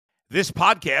This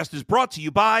podcast is brought to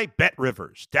you by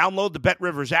BetRivers. Download the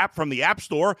BetRivers app from the App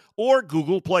Store or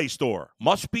Google Play Store.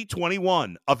 Must be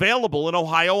 21. Available in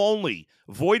Ohio only.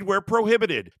 Void where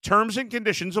prohibited. Terms and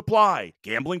conditions apply.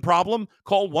 Gambling problem?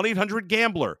 Call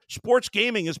 1-800-GAMBLER. Sports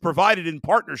gaming is provided in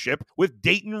partnership with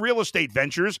Dayton Real Estate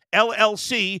Ventures,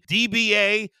 LLC,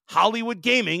 DBA, Hollywood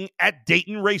Gaming at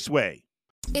Dayton Raceway.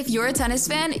 If you're a tennis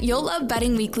fan, you'll love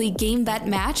Betting Weekly Game Bet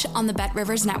Match on the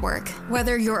BetRivers Network.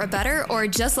 Whether you're a bettor or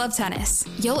just love tennis,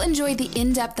 you'll enjoy the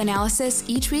in-depth analysis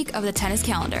each week of the tennis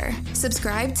calendar.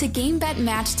 Subscribe to Game Bet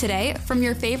Match today from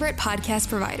your favorite podcast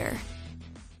provider.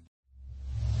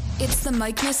 It's the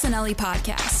Mike Missanelli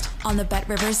Podcast on the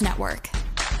BetRivers Network.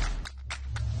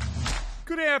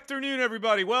 Good afternoon,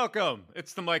 everybody. Welcome.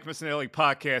 It's the Mike Missanelli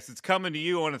Podcast. It's coming to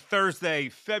you on a Thursday,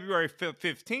 February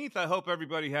 15th. I hope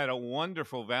everybody had a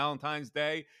wonderful Valentine's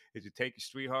Day. Did you take your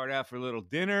sweetheart out for a little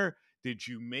dinner? Did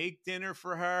you make dinner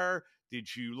for her?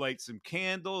 Did you light some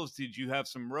candles? Did you have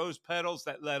some rose petals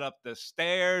that led up the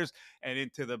stairs and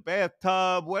into the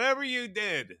bathtub? Whatever you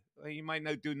did, you might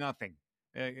not do nothing.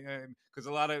 Because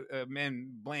a lot of men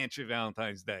blanch at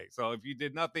Valentine's Day. So if you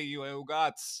did nothing, you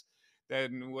gots,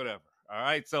 then whatever. All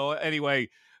right. So anyway,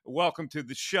 welcome to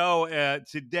the show.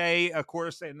 Today, of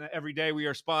course, and every day we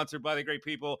are sponsored by the great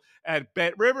people at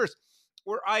BetRivers,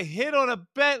 where I hit on a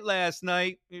bet last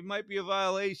night. It might be a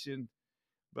violation,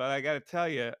 but I got to tell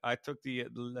you, I took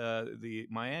the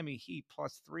Miami Heat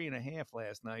plus 3.5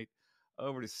 last night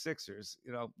over the Sixers.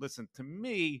 You know, listen, to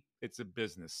me, it's a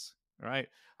business. All right.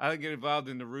 I don't get involved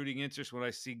in the rooting interest when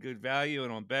I see good value,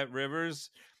 and on BetRivers,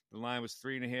 the line was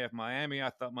 3.5 Miami. I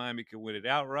thought Miami could win it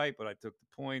outright, but I took the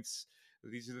points.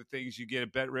 These are the things you get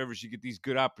at BetRivers. You get these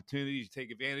good opportunities. You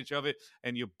take advantage of it,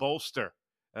 and you bolster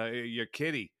your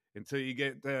kitty until you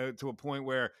get to a point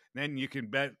where then you can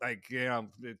bet like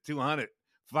 200,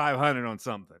 500 on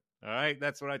something. All right?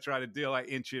 That's what I try to do. I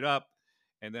inch it up,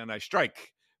 and then I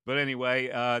strike. But anyway,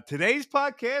 today's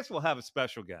podcast will have a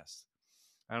special guest.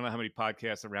 I don't know how many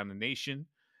podcasts around the nation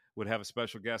would have a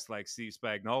special guest like Steve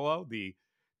Spagnuolo, the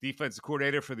defensive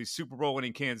coordinator for the Super Bowl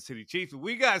winning Kansas City Chiefs.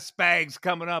 We got Spags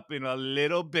coming up in a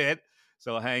little bit,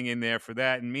 so hang in there for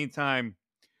that. In the meantime,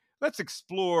 let's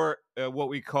explore what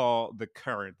we call the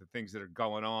current, the things that are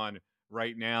going on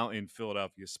right now in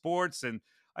Philadelphia sports. And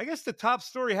I guess the top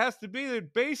story has to be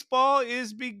that baseball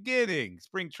is beginning.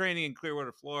 Spring training in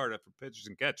Clearwater, Florida for pitchers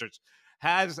and catchers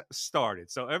has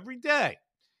started. So every day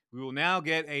we will now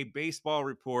get a baseball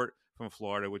report from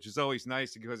Florida, which is always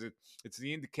nice because it's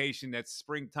the indication that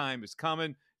springtime is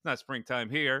coming. It's not springtime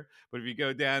here, but if you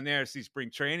go down there and see spring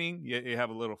training, you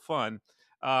have a little fun.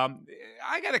 I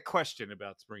got a question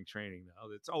about spring training,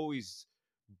 though, that's always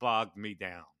bogged me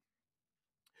down.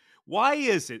 Why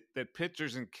is it that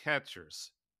pitchers and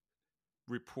catchers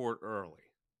report early?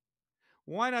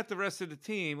 Why not the rest of the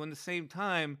team on the same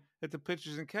time that the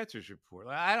pitchers and catchers report?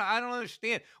 I don't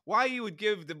understand why you would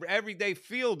give the everyday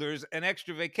fielders an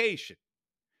extra vacation.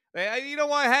 You don't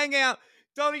want to hang out.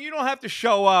 You don't have to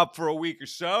show up for a week or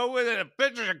so. The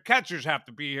pitchers and catchers have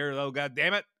to be here, though, God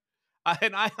damn it.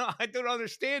 I don't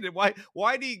understand it.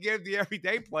 Why do you give the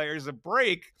everyday players a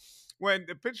break when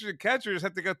the pitchers and catchers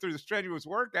have to go through the strenuous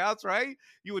workouts, right?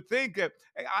 You would think that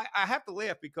I have to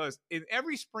laugh because in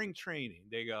every spring training,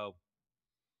 they go,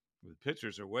 the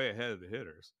pitchers are way ahead of the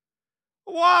hitters.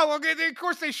 Wow, well, of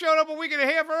course they showed up a week and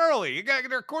a half early.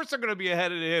 Of course they're going to be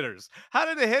ahead of the hitters. How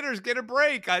did the hitters get a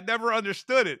break? I never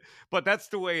understood it, but that's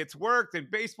the way it's worked. In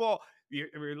baseball, you're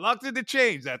reluctant to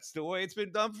change. That's the way it's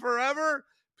been done forever.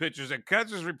 Pitchers and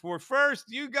catchers report first.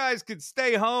 You guys can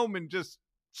stay home and just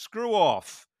screw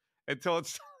off until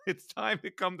it's time to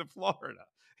come to Florida.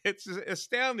 It's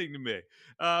astounding to me.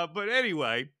 But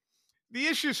anyway, the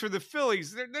issues for the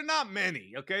Phillies, they're not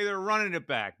many, okay? They're running it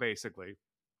back, basically.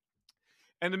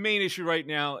 And the main issue right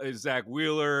now is Zach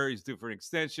Wheeler. He's due for an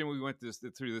extension. We went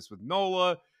through this with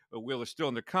Nola. Wheeler's still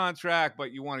under contract,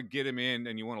 but you want to get him in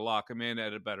and you want to lock him in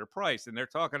at a better price. And they're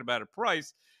talking about a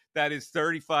price that is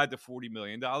 $35 to $40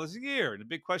 million a year. And the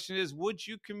big question is, would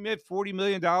you commit $40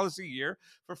 million a year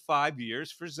for 5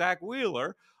 years for Zach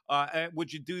Wheeler?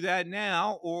 Would you do that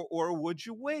now or would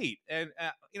you wait? And,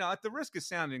 at the risk of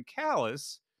sounding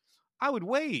callous, I would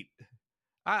wait.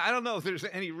 I don't know if there's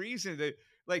any reason that,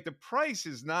 like, the price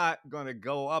is not going to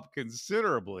go up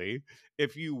considerably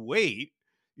if you wait.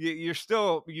 You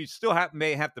still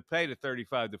may have to pay the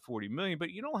 35 to 40 million, but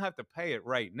you don't have to pay it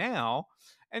right now.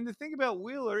 And the thing about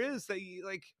Wheeler is that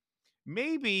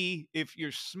maybe if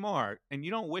you're smart, and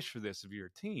you don't wish for this of your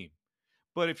team,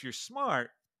 but if you're smart,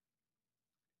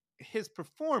 his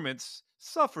performance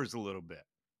suffers a little bit.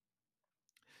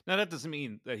 Now, that doesn't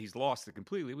mean that he's lost it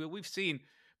completely. We've seen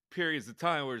periods of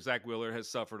time where Zach Wheeler has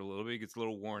suffered a little bit, he gets a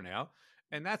little worn out,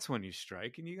 and that's when you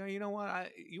strike and you go, you know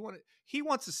what, he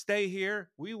wants to stay here.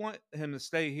 We want him to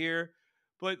stay here.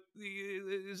 But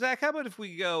Zach, how about if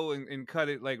we go and cut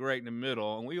it like right in the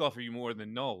middle, and we offer you more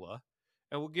than Nola,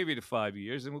 and we'll give you the 5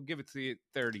 years, and we'll give it to you at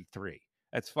 33.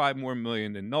 That's $5 more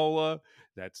million than Nola.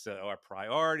 That's our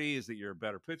priority is that you're a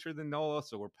better pitcher than Nola,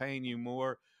 so we're paying you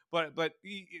more. But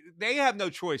they have no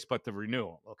choice but to renew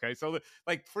him. Okay, so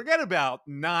like forget about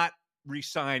not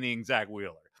re-signing Zach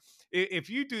Wheeler. If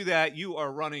you do that, you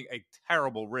are running a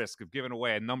terrible risk of giving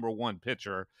away a number one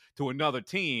pitcher to another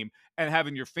team and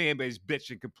having your fan base bitch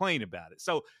and complain about it.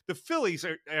 So the Phillies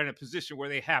are in a position where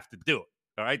they have to do it.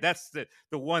 All right, that's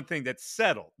the one thing that's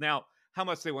settled. Now, how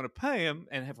much they want to pay him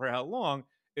and for how long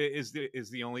is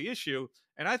the only issue.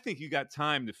 And I think you got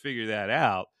time to figure that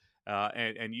out.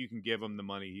 And you can give him the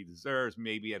money he deserves,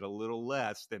 maybe at a little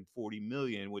less than $40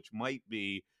 million, which might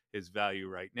be his value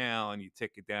right now. And you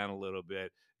tick it down a little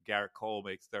bit. Garrett Cole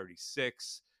makes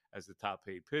 36 as the top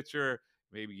paid pitcher.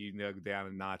 Maybe you go down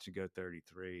a notch and go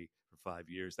 33 for 5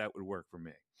 years. That would work for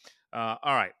me. All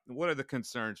right. What are the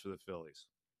concerns for the Phillies?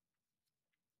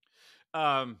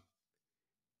 The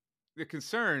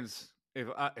concerns, if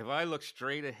I look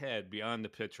straight ahead beyond the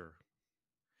pitcher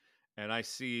and I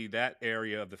see that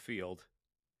area of the field,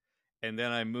 and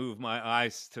then I move my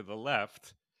eyes to the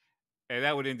left, and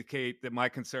that would indicate that my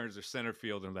concerns are center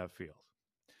field and left field.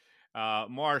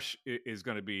 Marsh is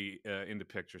going to be in the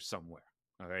picture somewhere.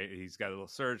 All right, he's got a little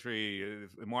surgery.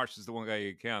 Marsh is the one guy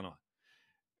you can count on.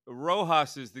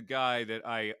 Rojas is the guy that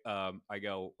I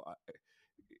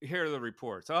hear the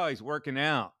reports. Oh, he's working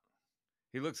out.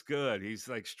 He looks good. He's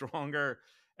like stronger,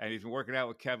 and he's been working out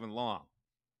with Kevin Long.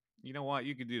 You know what?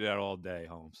 You can do that all day,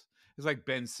 Holmes. It's like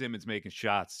Ben Simmons making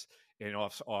shots in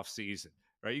off season,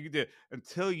 right? You can do it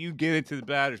until you get into the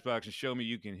batter's box and show me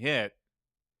you can hit.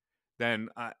 Then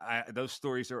those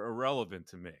stories are irrelevant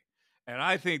to me. And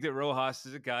I think that Rojas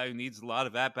is a guy who needs a lot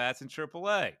of at-bats in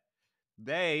AAA.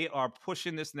 They are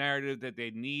pushing this narrative that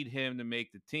they need him to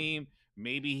make the team.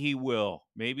 Maybe he will.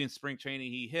 Maybe in spring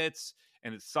training he hits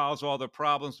and it solves all the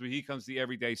problems, but he becomes the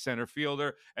everyday center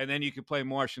fielder, and then you can play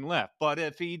Marsh in left. But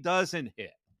if he doesn't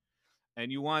hit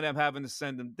and you wind up having to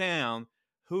send him down,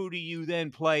 who do you then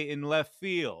play in left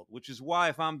field? Which is why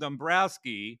if I'm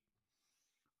Dombrowski,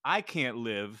 I can't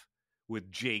live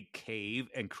with Jake Cave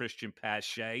and Christian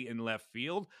Pache in left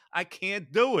field. I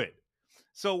can't do it.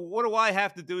 So what do I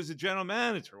have to do as a general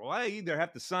manager? Well, I either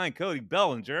have to sign Cody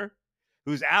Bellinger,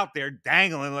 who's out there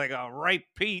dangling like a ripe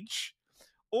peach,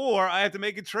 or I have to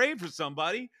make a trade for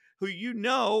somebody who you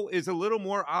know is a little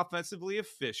more offensively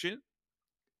efficient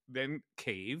than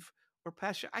Cave or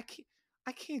Pache. I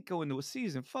can't go into a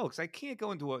season, folks. I can't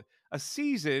go into a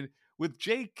season with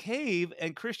Jake Cave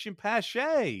and Christian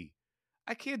Pache.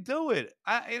 I can't do it.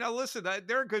 Listen,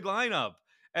 they're a good lineup.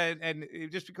 And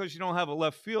just because you don't have a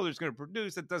left fielder who's going to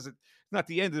produce, it's not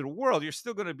the end of the world. You're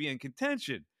still going to be in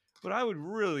contention. But I would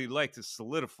really like to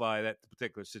solidify that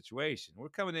particular situation. We're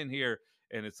coming in here,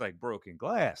 and it's like broken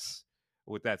glass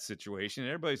with that situation.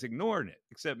 Everybody's ignoring it,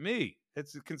 except me.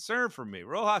 It's a concern for me.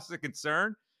 Rojas is a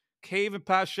concern. Cave and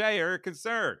Pache are a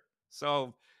concern.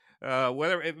 So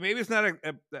maybe it's not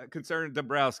a concern in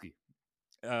Dombrowski.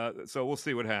 So we'll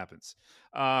see what happens.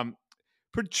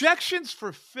 Projections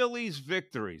for Phillies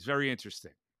victories. Very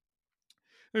interesting.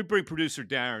 Let me bring producer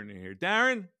Darren in here.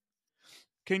 Darren,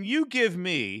 can you give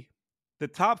me the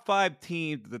top 5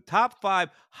 teams, the top 5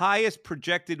 highest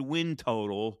projected win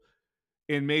total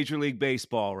in Major League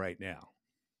Baseball right now?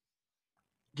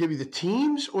 Give you the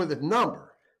teams or the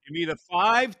number? Give me the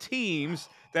 5 teams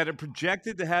that are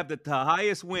projected to have the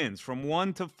highest wins from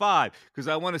 1 to 5, because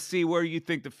I want to see where you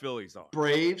think the Phillies are.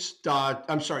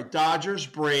 Dodgers,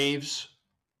 Braves.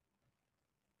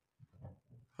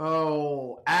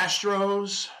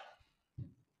 Astros.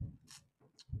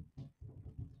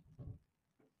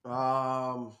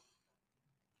 I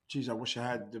wish I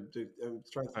had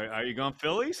Are you going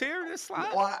Phillies here this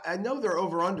slot? Well, I know their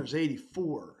over-under's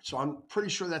 84, so I'm pretty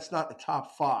sure that's not the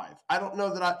top 5. I don't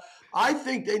know that I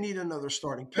think they need another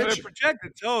starting pitcher. Their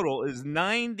projected total is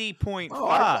 90.5. Oh,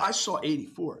 I saw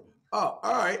 84. Oh,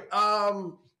 all right.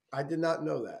 I did not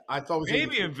know that. I thought it was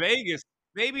maybe 84.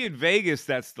 in Vegas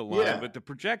that's the line, Yeah. But the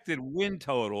projected win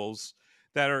totals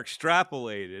that are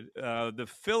extrapolated, the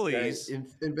Phillies in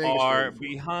Vegas are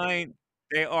behind.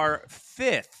 They are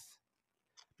 5th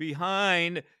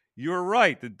behind. You're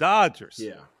right, the Dodgers.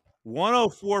 Yeah.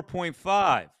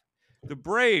 104.5. The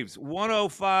Braves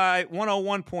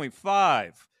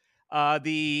 101.5.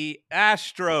 The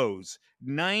Astros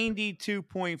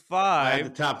 92.5. I had the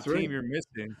top 3. Team you're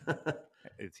missing.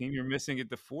 The team you're missing at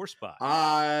the 4 spot.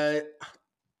 Oh,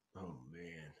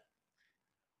 man.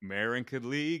 American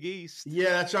League East.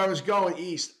 Yeah, that's where I was going,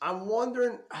 East. I'm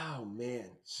wondering, oh,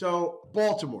 man. So,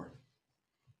 Baltimore.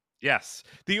 Yes.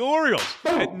 The Orioles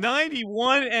at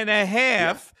 91.5.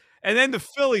 Yeah. And then the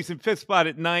Phillies in 5th spot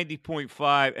at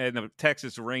 90.5. And the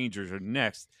Texas Rangers are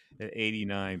next at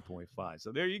 89.5.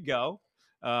 So there you go.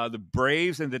 The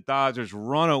Braves and the Dodgers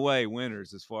runaway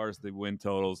winners as far as the win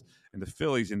totals, and the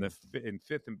Phillies in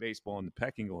 5th in baseball in the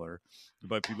pecking order.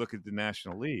 But if you look at the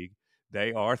National League,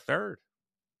 they are 3rd.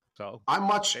 So I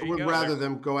would rather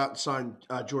them go out and sign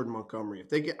Jordan Montgomery. If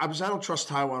they get, I don't trust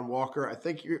Taijuan Walker. I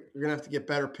think you're going to have to get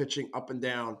better pitching up and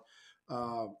down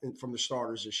from the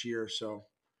starters this year. So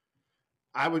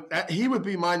he would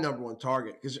be my number one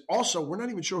target, because also we're not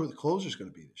even sure who the closer is going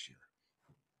to be this year.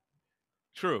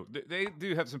 True. They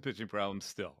do have some pitching problems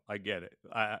still. I get it.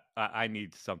 I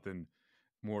need something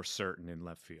more certain in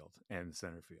left field and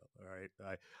center field. All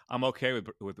right. I'm okay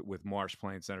with Marsh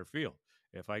playing center field.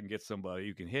 If I can get somebody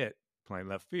who can hit playing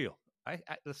left field.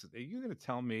 Listen, are you going to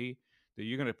tell me that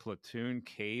you're going to platoon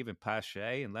Cave and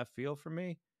Pache in left field for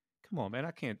me? Come on, man.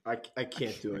 I can't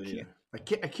do it either. I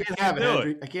can't have it,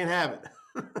 Henry. I can't have it.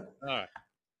 All right.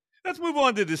 Let's move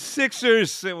on to the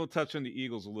Sixers, and we'll touch on the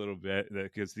Eagles a little bit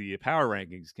because the power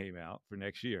rankings came out for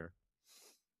next year.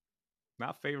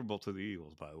 Not favorable to the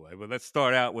Eagles, by the way. But let's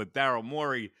start out with Daryl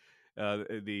Morey,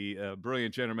 the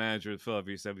brilliant general manager of the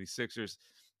Philadelphia 76ers.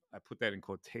 I put that in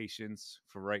quotations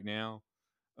for right now.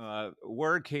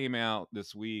 Word came out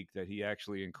this week that he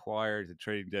actually inquired the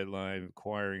trading deadline,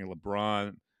 acquiring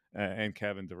LeBron and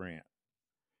Kevin Durant.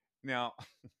 Now,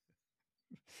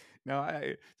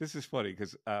 this is funny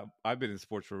because I've been in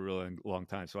sports for a really long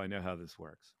time, so I know how this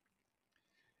works.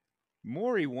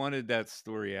 Morey wanted that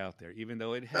story out there, even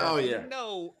though it had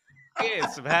no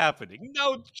chance of happening.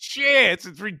 No chance.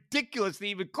 It's ridiculous to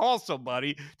even call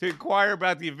somebody to inquire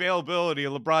about the availability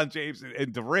of LeBron James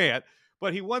and Durant.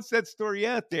 But he wants that story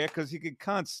out there because he can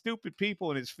con stupid people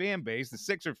in his fan base, the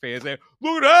Sixer fans. There,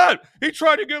 look at that! He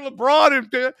tried to get LeBron in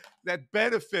there. That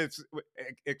benefits,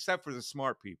 except for the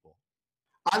smart people.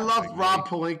 I loved Rob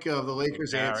Pelinka of the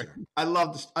Lakers answer. I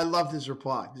loved his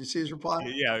reply. Did you see his reply?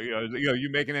 Yeah, you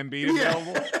making Embiid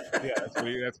available? Yeah,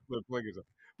 that's what Pelinka's.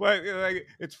 But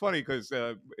it's funny because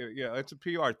it's a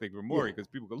PR thing for Morey because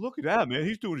people go, look at that, man.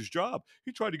 He's doing his job.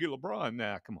 He tried to get LeBron.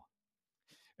 Nah, come on.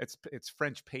 It's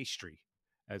French pastry,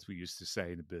 as we used to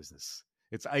say in the business.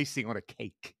 It's icing on a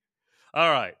cake. All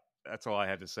right. That's all I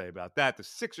had to say about that. The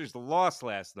Sixers lost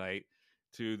last night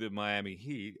to the Miami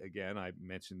Heat. Again, I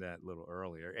mentioned that a little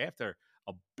earlier. After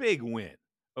a big win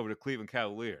over the Cleveland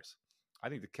Cavaliers. I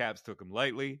think the Cavs took them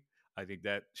lightly. I think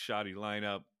that shoddy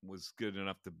lineup was good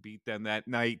enough to beat them that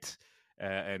night.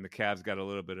 And the Cavs got a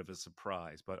little bit of a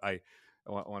surprise. But I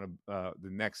want to the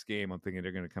next game, I'm thinking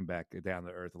they're going to come back down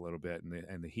to earth a little bit.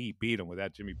 And the Heat beat them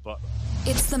without Jimmy Butler.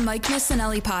 It's the Mike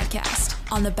Missanelli podcast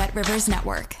on the Bet Rivers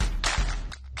Network.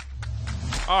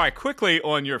 All right, quickly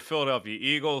on your Philadelphia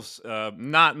Eagles.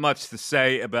 Not much to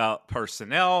say about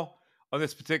personnel on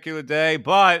this particular day,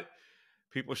 but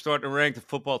people are starting to rank the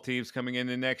football teams coming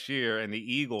into next year, and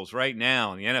the Eagles right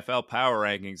now in the NFL power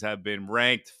rankings have been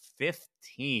ranked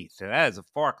 15th. And that is a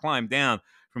far climb down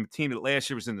from a team that last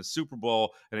year was in the Super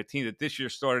Bowl and a team that this year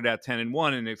started out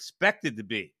 10-1 and expected to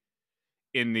be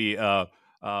in the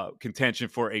contention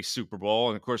for a Super Bowl.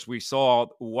 And, of course, we saw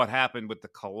what happened with the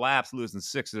collapse, losing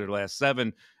 6 of their last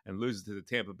 7 and losing to the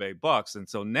Tampa Bay Bucks. And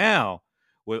so now,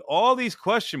 with all these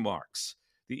question marks,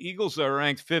 the Eagles are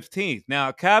ranked 15th. Now,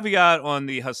 a caveat on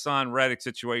the Hassan Reddick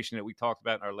situation that we talked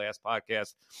about in our last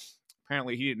podcast.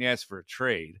 Apparently, he didn't ask for a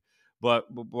trade. But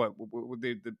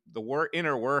the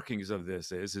inner workings of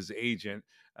this is his agent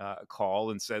called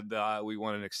and said, we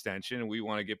want an extension and we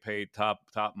want to get paid top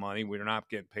money. We're not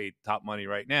getting paid top money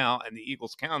right now. And the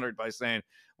Eagles countered by saying,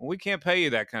 well, we can't pay you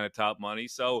that kind of top money.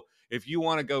 So if you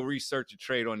want to go research a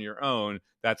trade on your own,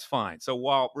 that's fine. So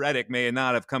while Reddick may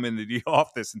not have come into the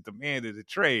office and demanded a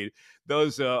trade,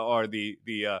 those are the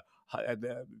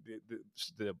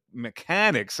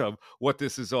mechanics of what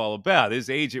this is all about. His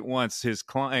agent wants his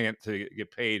client to get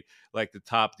paid like the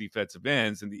top defensive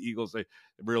ends, and the Eagles are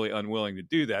really unwilling to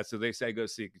do that. So they say, go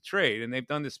seek a trade. And they've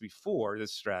done this before,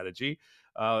 this strategy.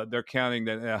 They're counting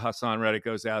that Hassan Reddick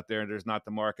goes out there and there's not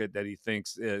the market that he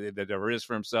thinks that there is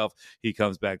for himself. He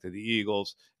comes back to the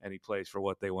Eagles and he plays for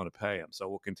what they want to pay him. So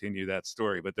we'll continue that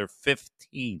story. But they're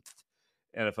 15th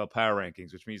NFL power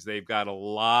rankings, which means they've got a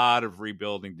lot of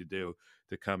rebuilding to do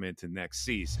to come into next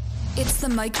season. It's the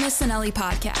Mike Missanelli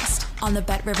podcast on the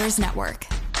Bet Rivers Network.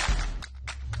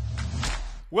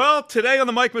 Well, today on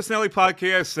the Mike Missanelli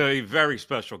podcast, a very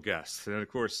special guest. And of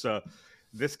course,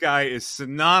 This guy is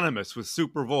synonymous with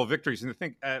Super Bowl victories. And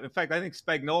in fact, I think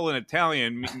Spagnuolo in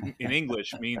Italian, in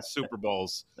English, means Super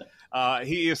Bowls.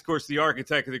 He is, of course, the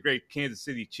architect of the great Kansas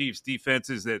City Chiefs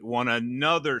defenses that won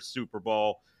another Super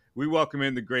Bowl. We welcome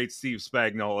in the great Steve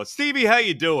Spagnuolo. Stevie, how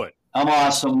you doing? I'm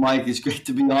awesome, Mike. It's great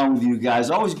to be on with you guys.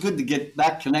 Always good to get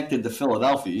back connected to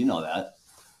Philadelphia. You know that.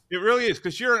 It really is,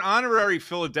 because you're an honorary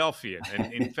Philadelphian,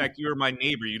 and in fact, you were my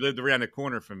neighbor. You lived around the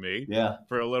corner from me,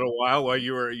 for a little while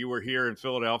you were here in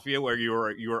Philadelphia, where you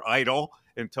were idle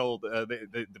until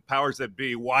the powers that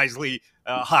be wisely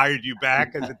hired you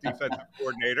back as a defensive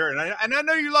coordinator. And I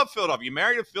know you love Philadelphia. You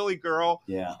married a Philly girl,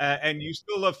 and you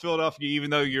still love Philadelphia, even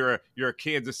though you're a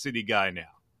Kansas City guy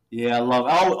now. Yeah,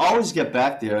 I'll always get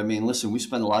back there. I mean, listen, we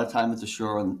spend a lot of time at the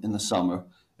shore in the summer,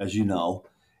 as you know.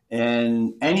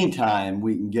 And anytime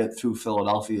we can get through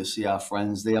Philadelphia, see our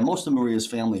friends there. Most of Maria's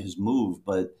family has moved,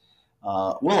 but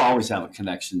we'll always have a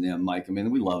connection there, Mike. I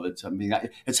mean, we love it. I mean,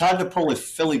 it's hard to pull a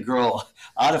Philly girl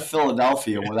out of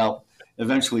Philadelphia without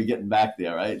eventually getting back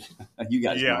there, right? You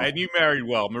guys know. And you married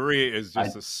well. Maria is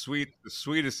just the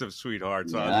sweetest of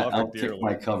sweethearts. Yeah, I love I'll her dearly. take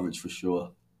my coverage for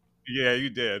sure. Yeah, you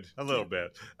did a little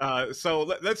bit. So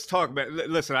let's talk about.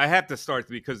 Listen, I have to start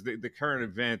because the current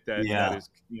event that is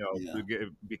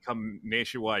become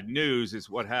nationwide news is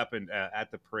what happened at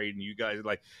the parade. And you guys,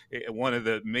 like, one of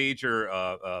the major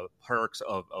perks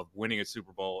of winning a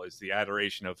Super Bowl is the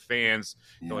adoration of fans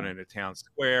going into town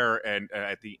square. And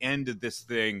at the end of this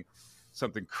thing,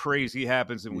 something crazy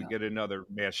happens, and we get another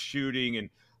mass shooting. And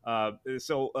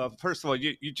so first of all,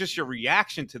 your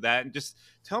reaction to that, and just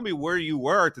tell me where you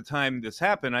were at the time this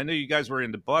happened. I know you guys were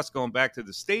in the bus going back to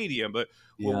the stadium, but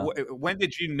when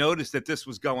did you notice that this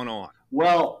was going on?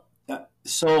 Well,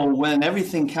 so when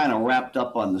everything kind of wrapped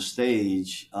up on the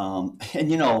stage, and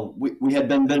we had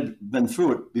been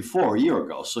through it before a year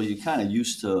ago, so you kind of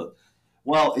used to.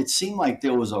 Well, it seemed like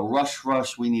there was a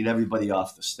rush. We need everybody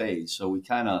off the stage, so we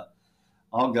kind of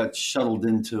all got shuttled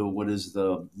into what is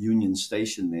the Union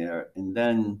Station there. And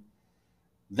then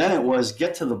it was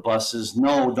get to the buses.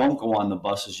 No, don't go on the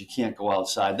buses. You can't go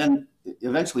outside. Then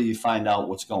eventually you find out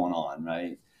what's going on,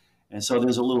 right? And so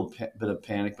there's a little bit of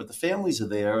panic, but the families are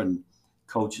there and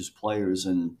coaches, players.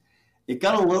 And it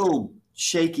got a little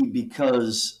shaky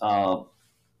because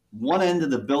one end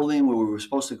of the building where we were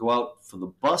supposed to go out for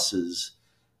the buses,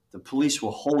 the police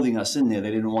were holding us in there.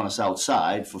 They didn't want us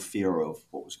outside for fear of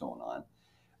what was going on.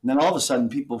 And then all of a sudden,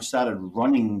 people started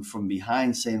running from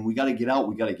behind saying, we got to get out,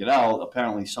 we got to get out.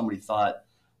 Apparently, somebody thought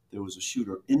there was a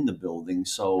shooter in the building.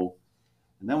 And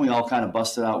then we all kind of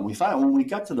busted out. And we found when we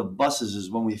got to the buses is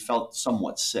when we felt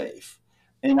somewhat safe.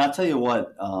 And I'll tell you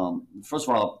what, first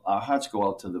of all, our hearts go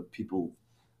out to the people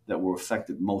that were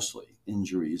affected, mostly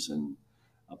injuries and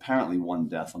apparently one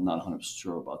death. I'm not 100%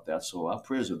 sure about that. So our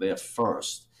prayers are there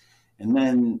first. And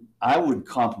then I would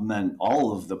compliment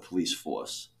all of the police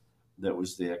force that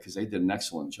was there, because they did an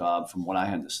excellent job, from what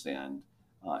I understand,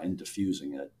 in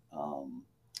diffusing it.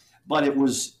 But it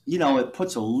was, it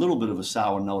puts a little bit of a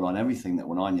sour note on everything that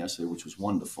went on yesterday, which was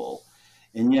wonderful.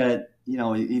 And yet,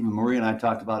 even Maria and I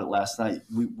talked about it last night.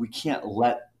 We can't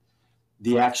let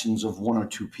the actions of one or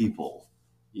two people,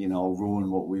 ruin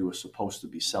what we were supposed to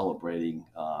be celebrating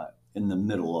in the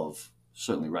middle of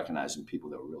certainly recognizing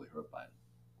people that were really hurt by it.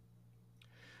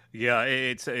 Yeah,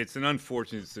 it's an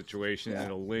unfortunate situation. Yeah.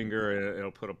 It'll linger.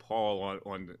 It'll put a pall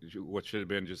on what should have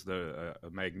been just a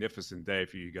magnificent day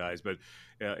for you guys. But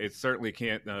it certainly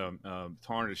can't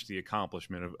tarnish the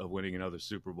accomplishment of winning another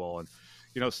Super Bowl.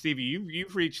 And, Stevie,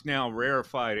 you've reached now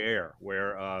rarefied air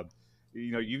where,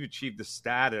 you've achieved the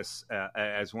status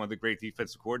as one of the great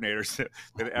defensive coordinators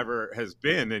that ever has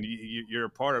been. And you're a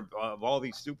part of all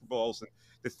these Super Bowls. And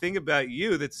the thing about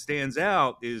you that stands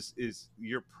out is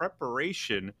your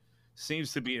preparation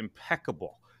seems to be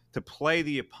impeccable to play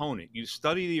the opponent. You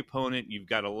study the opponent. You've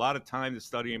got a lot of time to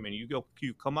study him, and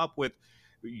you come up with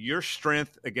your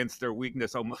strength against their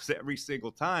weakness almost every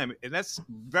single time, and that's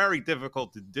very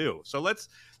difficult to do. So let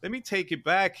me take you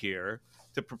back here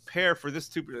to prepare for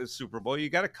this Super Bowl. You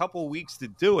got a couple weeks to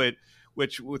do it,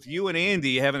 which with you and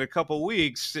Andy having a couple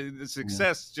weeks, the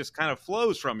success just kind of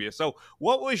flows from you. So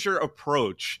what was your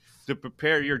approach to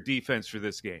prepare your defense for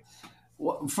this game?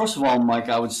 Well, first of all, Mike,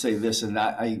 I would say this, and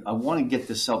I want to get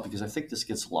this out because I think this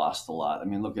gets lost a lot. I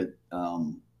mean, look at,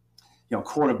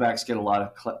 quarterbacks get a lot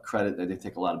of credit. They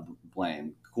take a lot of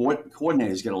blame.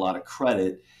 Coordinators get a lot of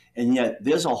credit, and yet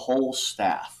there's a whole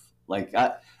staff. Like,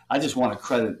 I just want to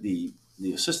credit the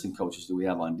assistant coaches that we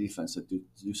have on defense that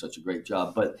do such a great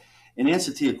job. But in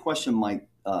answer to your question, Mike,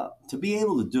 to be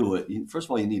able to do it, first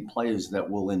of all, you need players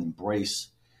that will embrace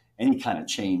any kind of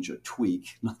change or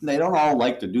tweak. They don't all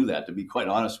like to do that, to be quite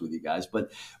honest with you guys.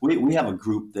 But we have a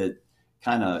group that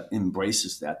kind of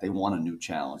embraces that. They want a new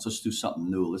challenge. Let's do something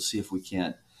new. Let's see if we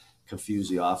can't confuse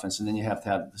the offense. And then you have to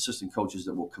have assistant coaches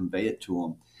that will convey it to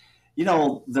them.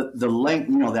 The length,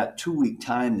 that 2-week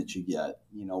time that you get,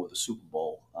 with the Super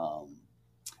Bowl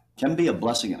can be a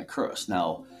blessing and a curse.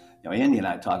 Now, Andy and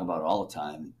I talk about it all the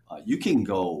time. You can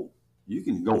go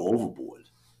overboard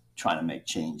trying to make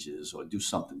changes or do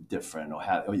something different,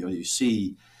 or you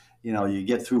see, you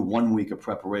get through 1 week of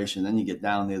preparation, then you get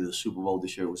down there to the Super Bowl.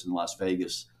 This year it was in Las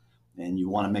Vegas, and you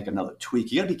want to make another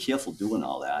tweak. You got to be careful doing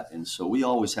all that. And so we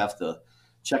always have to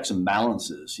check some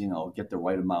balances, get the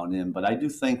right amount in. But I do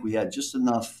think we had just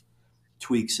enough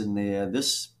tweaks in there.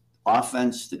 This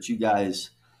offense that you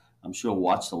guys, I'm sure,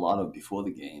 watched a lot of before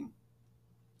the game,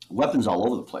 weapons all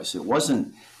over the place. It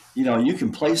wasn't, you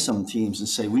can play some teams and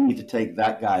say, we need to take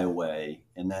that guy away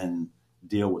and then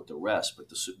deal with the rest. But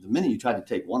the minute you tried to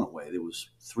take one away, there was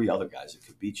 3 other guys that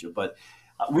could beat you. But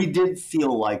we did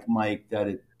feel like, Mike, that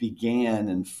it began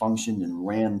and functioned and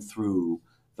ran through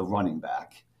the running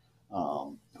back,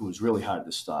 who was really hard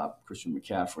to stop, Christian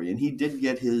McCaffrey. And he did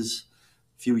get his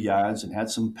few yards and had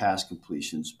some pass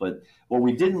completions. But what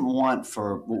we didn't want,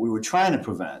 what we were trying to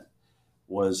prevent,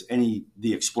 was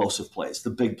the explosive plays, the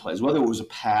big plays, whether it was a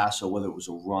pass or whether it was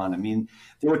a run. I mean,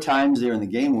 there were times there in the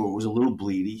game where it was a little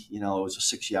bleedy. It was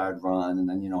a 6-yard run and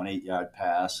then, an 8-yard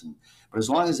pass. But as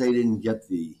long as they didn't get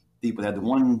they had the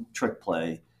one trick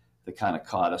play that kind of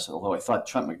caught us, although I thought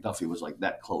Trent McDuffie was like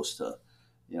that close to,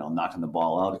 knocking the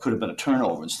ball out. It could have been a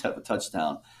turnover instead of a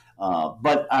touchdown.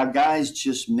 But our guys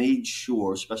just made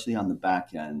sure, especially on the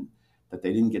back end, that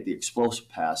they didn't get the explosive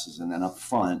passes. And then up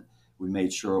front, we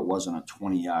made sure it wasn't a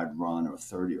 20-yard run or a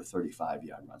 30 or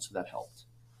 35-yard run. So that helped.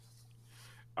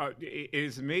 It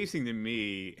is amazing to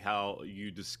me how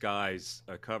you disguise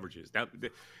coverages. Now,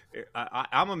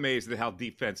 I'm amazed at how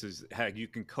you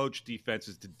can coach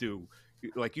defenses to do.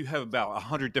 Like, you have about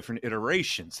 100 different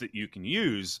iterations that you can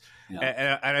use.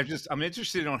 Yeah. And I'm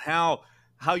interested in how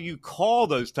you call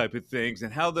those type of things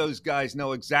and how those guys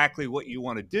know exactly what you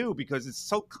want to do, because it's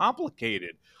so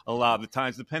complicated a lot of the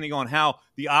times, depending on how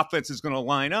the offense is going to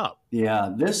line up. Yeah,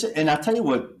 and I'll tell you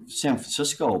what San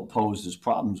Francisco posed as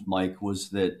problems, Mike, was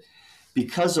that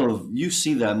because of, you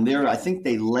see them there, I think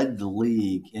they led the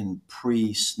league in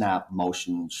pre-snap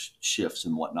motion shifts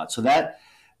and whatnot. So that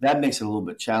makes it a little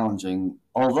bit challenging.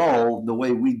 Although the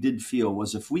way we did feel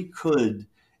was, if we could,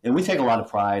 and we take a lot of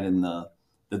pride in the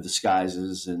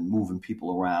disguises and moving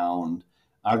people around.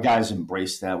 Our guys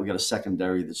embrace that. We got a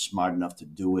secondary that's smart enough to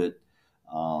do it.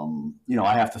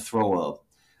 I have to throw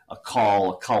a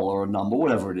call, a color, a number,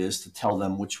 whatever it is, to tell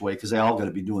them which way, because they all got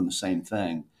to be doing the same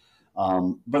thing.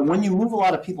 But when you move a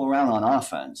lot of people around on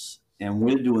offense, and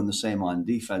we're doing the same on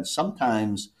defense,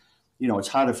 sometimes, it's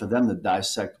harder for them to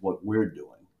dissect what we're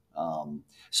doing.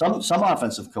 Some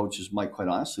offensive coaches, Mike, quite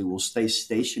honestly, will stay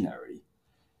stationary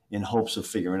in hopes of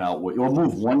figuring out or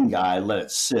move one guy, let it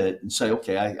sit, and say,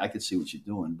 okay, I can see what you're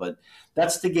doing. But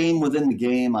that's the game within the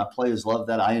game. Our players love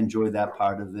that. I enjoy that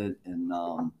part of it. And,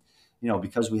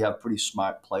 because we have pretty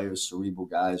smart players, cerebral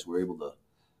guys, we're able to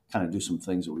kind of do some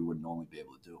things that we wouldn't normally be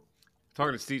able to do.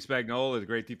 Talking to Steve Spagnuolo, the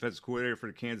great defensive coordinator for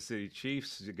the Kansas City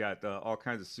Chiefs. You got all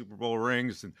kinds of Super Bowl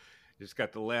rings, and just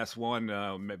got the last one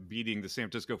beating the San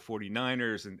Francisco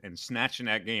 49ers and snatching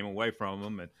that game away from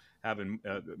them and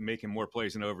making more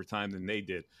plays in overtime than they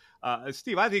did.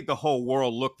 Steve, I think the whole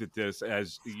world looked at this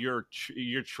as your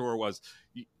chore was,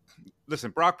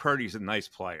 listen, Brock Purdy's a nice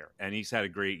player, and he's had a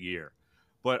great year.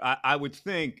 But I would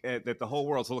think that the whole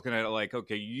world's looking at it like,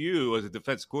 okay, you as a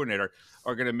defense coordinator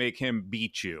are going to make him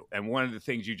beat you. And one of the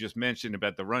things you just mentioned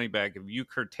about the running back, if you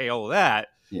curtail that,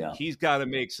 he's got to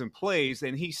make some plays,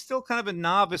 and he's still kind of a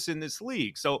novice in this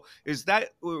league. So was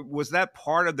that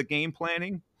part of the game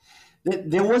planning?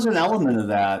 There was an element of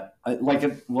that. Like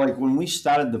when we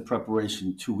started the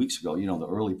preparation 2 weeks ago, the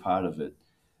early part of it,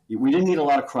 we didn't need a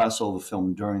lot of crossover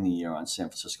film during the year on San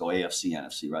Francisco, AFC,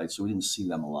 NFC, right? So we didn't see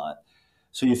them a lot.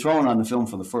 So you're throwing on the film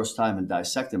for the first time and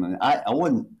dissect them. And I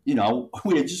wouldn't,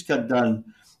 we had just got done,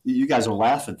 you guys will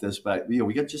laugh at this, but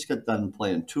we just got done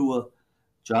playing Tua,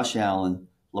 Josh Allen,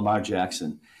 Lamar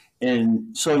Jackson.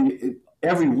 And so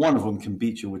every one of them can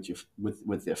beat you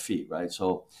with their feet, right?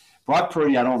 So Brock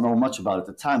Purdy, I don't know much about at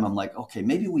the time. I'm like, okay,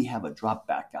 maybe we have a drop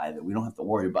back guy that we don't have to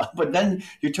worry about. But then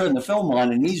you turn the film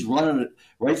on and he's running it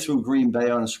right through Green Bay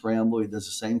on a scramble. He does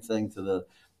the same thing to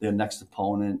their next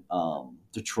opponent,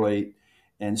 Detroit.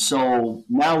 And so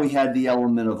now we had the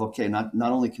element of, okay, not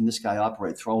only can this guy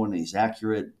operate throwing, he's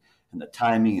accurate, and the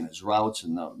timing and his routes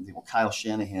and the Kyle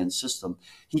Shanahan system,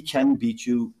 he can beat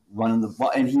you running the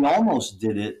ball. And he almost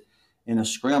did it in a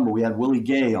scramble. We had Willie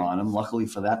Gay on him. Luckily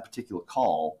for that particular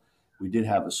call, we did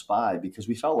have a spy because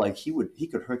we felt like he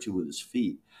could hurt you with his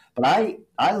feet. But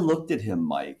I looked at him,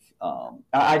 Mike.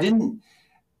 I didn't.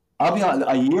 I'll be honest.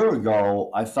 A year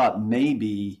ago, I thought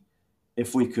maybe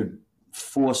if we could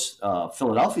force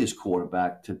Philadelphia's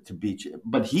quarterback to beat you,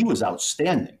 but he was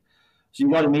outstanding. So you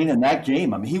know what I mean? In that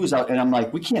game, I mean, he was out, and I'm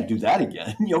like, we can't do that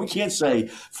again. We can't say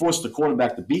force the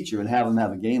quarterback to beat you and have him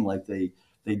have a game like they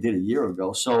did a year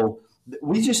ago. So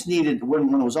we just needed,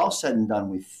 when it was all said and done,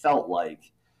 we felt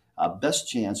like our best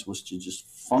chance was to just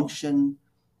function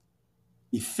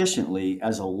efficiently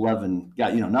as 11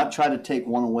 guys, not try to take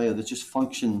one away, or just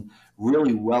function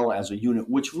really well as a unit,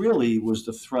 which really was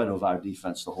the threat of our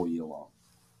defense the whole year long.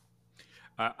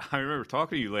 I remember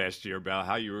talking to you last year about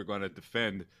how you were going to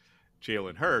defend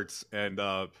Jalen Hurts, and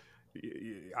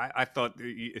I thought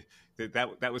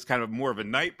that was kind of more of a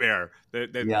nightmare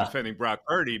than defending Brock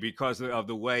Purdy because of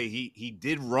the way he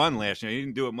did run last year. He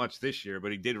didn't do it much this year,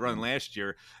 but he did run last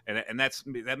year, and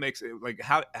that makes it like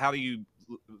how do you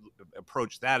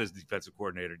approach that as defensive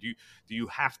coordinator? Do you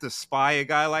have to spy a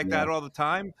guy like that all the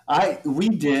time? We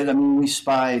did. I mean, we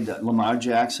spied Lamar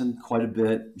Jackson quite a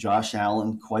bit, Josh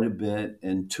Allen quite a bit,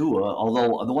 and Tua.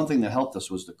 Although the one thing that helped us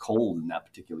was the cold in that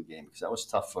particular game, because that was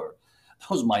tough for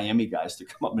those Miami guys to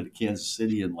come up into Kansas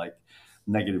City in like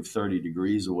negative 30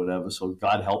 degrees or whatever. So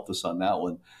God helped us on that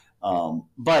one.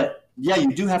 But yeah,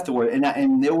 you do have to worry.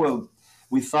 And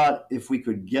we thought if we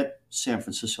could get San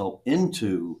Francisco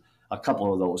into a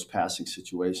couple of those passing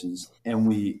situations, and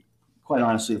we, quite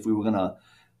honestly, if we were going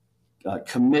to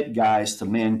commit guys to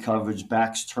man coverage,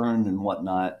 backs turned and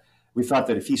whatnot, we thought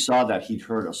that if he saw that, he'd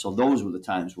hurt us. So those were the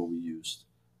times where we used,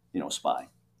 spy.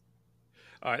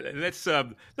 All right, let's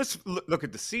look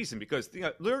at the season, because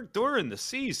during the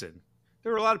season,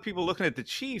 there were a lot of people looking at the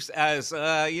Chiefs as,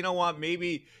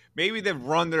 maybe they've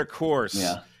run their course.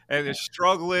 Yeah. And they're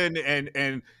struggling,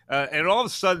 and all of a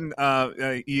sudden,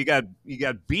 you got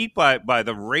beat by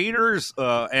the Raiders,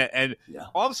 and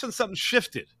all of a sudden something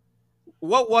shifted.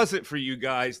 What was it for you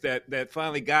guys that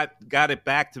finally got it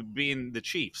back to being the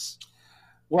Chiefs?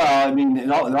 Well, I mean,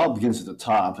 it all begins at the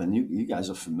top, and you guys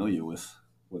are familiar with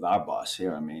our boss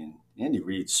here. I mean, Andy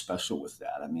Reid's special with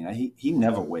that. I mean, he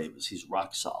never wavers. He's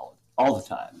rock solid all the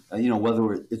time.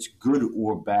 Whether it's good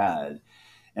or bad,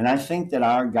 and I think that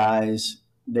our guys,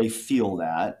 they feel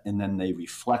that, and then they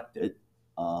reflect it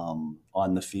on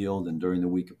the field and during the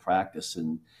week of practice.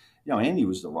 And, Andy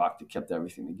was the rock that kept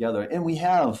everything together. And we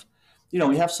have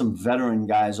some veteran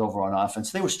guys over on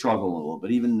offense. They were struggling a little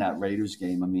bit, even in that Raiders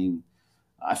game. I mean,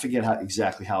 I forget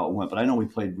exactly how it went, but I know we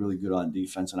played really good on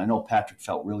defense. And I know Patrick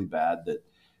felt really bad that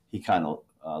he kind of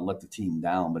let the team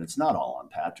down, but it's not all on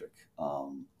Patrick.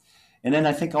 And then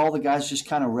I think all the guys just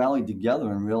kind of rallied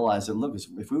together and realized that, look,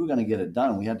 if we were going to get it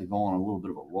done, we had to go on a little bit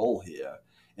of a roll here.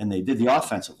 And they did. The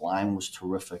offensive line was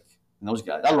terrific. And those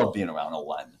guys, I love being around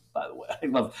O-linemen, by the way. I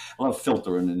love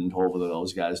filtering and over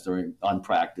those guys on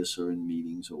practice or in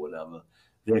meetings or whatever.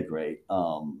 They're great.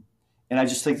 And I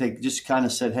just think they just kind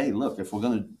of said, hey, look, if we're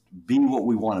going to be what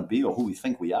we want to be or who we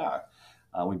think we are,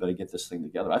 we better get this thing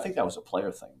together. I think that was a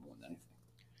player thing more than anything.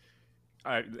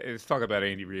 All right, let's talk about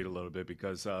Andy Reid a little bit,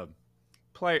 because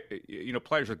players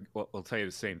will tell you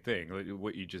the same thing.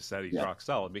 What you just said, he's rock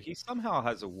solid, but he somehow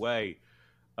has a way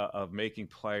of making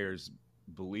players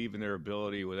believe in their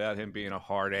ability without him being a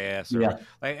hard ass.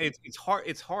 It's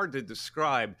hard to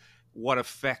describe what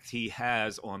effect he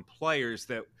has on players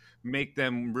that make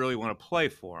them really want to play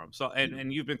for him. So,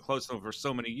 and you've been close to him for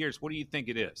so many years. What do you think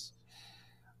it is?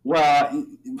 Well,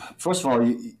 first of all,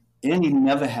 Andy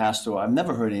never has to. I've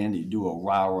never heard Andy do a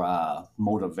rah-rah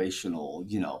motivational,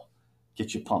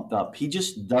 get you pumped up. He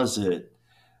just does it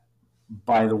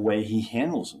by the way he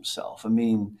handles himself. I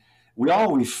mean, we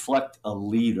all reflect a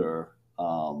leader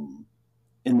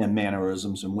in their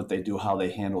mannerisms and what they do, how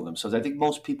they handle themselves. I think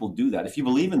most people do that. If you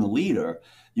believe in the leader,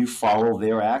 you follow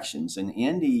their actions. And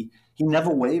Andy, he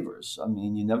never wavers. I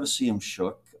mean, you never see him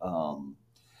shook.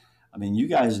 I mean, you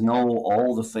guys know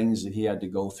all the things that he had to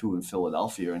go through in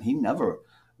Philadelphia, and he never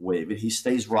wavered. He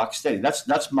stays rock steady.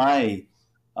 That's my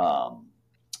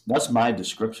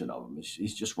description of him.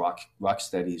 He's just rock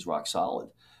steady. He's rock solid.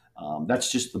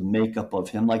 That's just the makeup of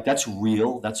him. Like, that's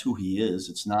real. That's who he is.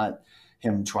 It's not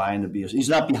him trying to be. He's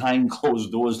not behind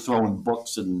closed doors throwing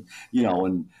books and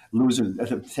and losing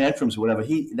tantrums or whatever.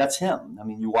 That's him. I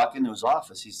mean, you walk into his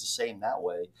office, he's the same that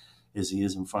way as he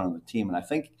is in front of the team. And I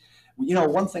think,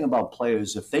 one thing about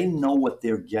players, if they know what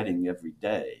they're getting every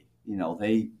day,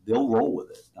 they'll roll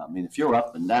with it. I mean, if you're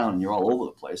up and down and you're all over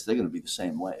the place, they're going to be the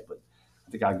same way. But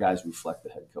I think our guys reflect the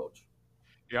head coach.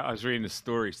 Yeah, I was reading a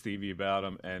story, Stevie, about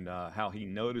him and how he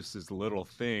notices little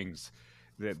things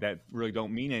that really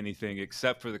don't mean anything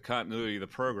except for the continuity of the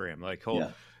program. Like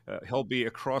he'll be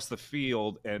across the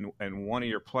field and one of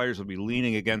your players will be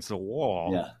leaning against a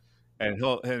wall. Yeah. And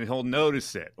he'll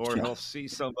notice it, or he'll see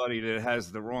somebody that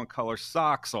has the wrong color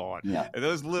socks on. Yeah. And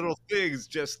those little things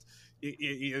just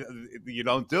you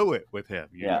don't do it with him.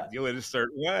 You do it a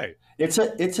certain way. It's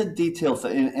a detail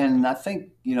thing, and I think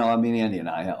Andy and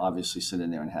I obviously sit in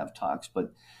there and have talks,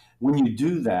 but when you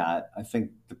do that, I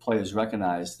think the players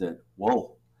recognize that.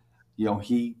 Whoa,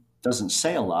 he doesn't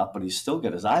say a lot, but he's still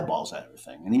got his eyeballs at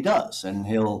everything, and he does. And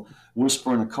he'll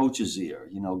whisper in a coach's ear,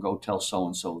 go tell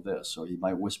so-and-so this, or he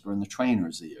might whisper in the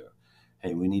trainer's ear,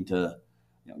 hey, we need to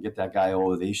get that guy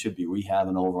over there. He should be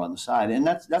rehabbing over on the side. And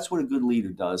that's what a good leader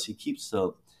does. He keeps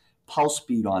the pulse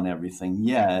beat on everything,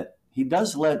 yet he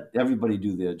does let everybody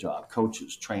do their job,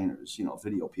 coaches, trainers,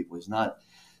 video people.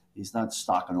 He's not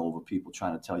stalking over people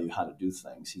trying to tell you how to do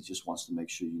things. He just wants to make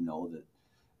sure that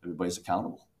everybody's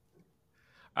accountable.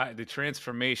 The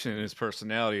transformation in his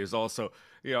personality is also,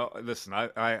 listen,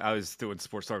 I was doing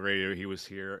sports talk radio. He was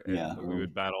here, and we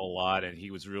would battle a lot, and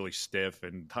he was really stiff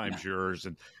and time's yours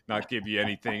and not give you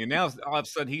anything. And now all of a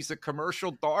sudden he's a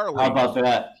commercial darling. How about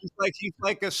that? He's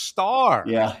like a star.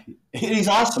 Yeah, he's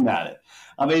awesome at it.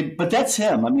 I mean, but that's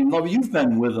him. I mean, you've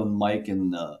been with him, Mike,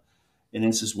 in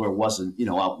instances where it wasn't,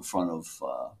 out in front of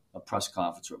a press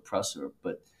conference or a presser,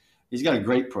 but he's got a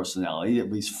great personality.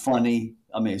 He's funny.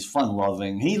 I mean, he's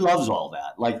fun-loving. He loves all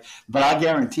that. But I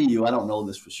guarantee you, I don't know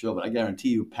this for sure, but I guarantee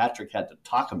you Patrick had to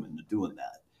talk him into doing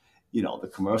that. The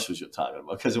commercials you're talking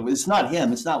about. Because it's not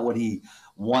him. It's not what he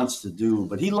wants to do.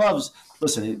 But he loves –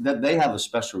 listen, they have a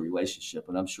special relationship,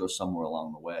 and I'm sure somewhere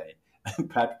along the way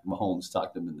Patrick Mahomes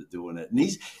talked him into doing it. And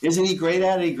isn't he great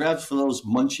at it? He grabs for those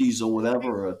munchies or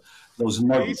whatever, or those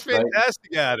nuggets. He's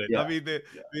fantastic at it. Yeah. I mean,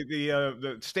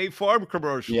 the State Farm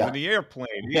commercials in the airplane.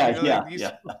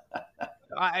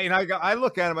 I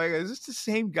look at him. I go, is this the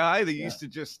same guy that used to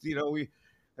just,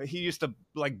 he used to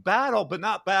battle, but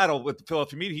not battle with the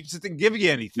Philadelphia media. He just didn't give you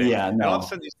anything. Yeah, no. And all of a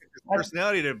sudden, he's got this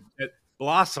personality that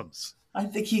blossoms. I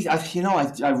think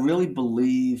I really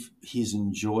believe he's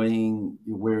enjoying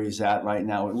where he's at right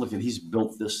now. Look, he's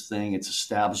built this thing. It's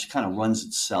established, kind of runs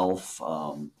itself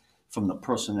from the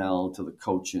personnel to the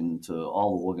coaching to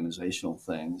all the organizational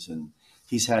things. And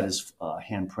he's had his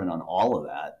handprint on all of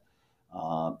that.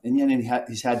 And yet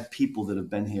he's had people that have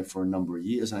been here for a number of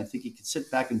years. And I think he can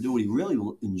sit back and do what he really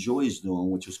enjoys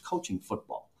doing, which is coaching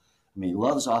football. I mean, he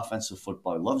loves offensive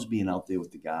football. He loves being out there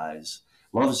with the guys.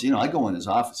 Loves, I go in his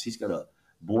office. He's got a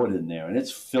board in there, and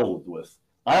it's filled with.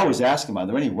 I always ask him, "Are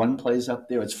there any run plays up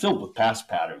there?" It's filled with pass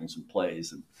patterns and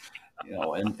plays, and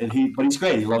but he's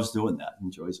great. He loves doing that. He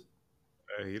enjoys it.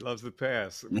 He loves the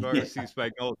pass. Steve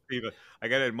Spagnuolo, Steve, I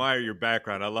got to admire your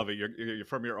background. I love it. You're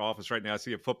from your office right now. I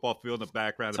see a football field in the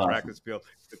background, the practice field.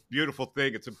 It's a beautiful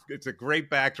thing. It's a great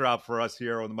backdrop for us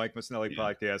here on the Mike Missanelli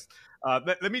podcast.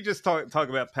 Let me just talk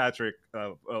about Patrick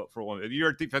for one minute. You're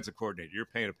a defensive coordinator. You're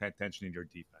paying attention in your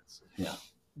defense. Yeah.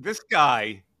 This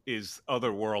guy is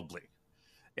otherworldly.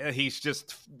 He's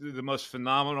just the most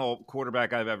phenomenal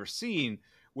quarterback I've ever seen,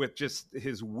 with just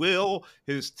his will,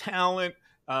 his talent.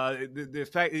 The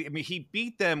fact, I mean, he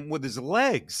beat them with his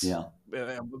legs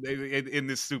in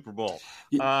this Super Bowl.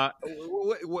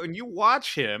 When you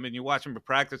watch him and you watch him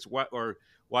practice or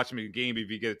watch him in a game, if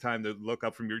you get time to look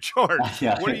up from your chart.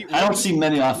 I don't see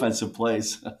many offensive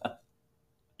plays. But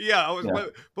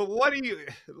what do you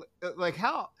like?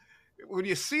 How when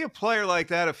you see a player like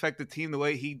that affect the team the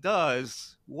way he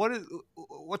does?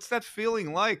 What's that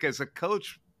feeling like as a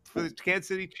coach for the Kansas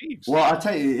City Chiefs? Well, I'll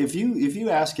tell you, if you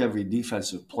ask every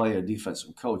defensive player,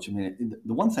 defensive coach, I mean,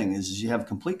 the one thing is you have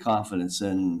complete confidence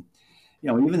in,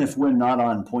 even if we're not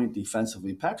on point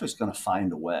defensively, Patrick's going to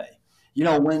find a way.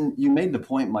 When you made the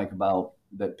point, Mike, about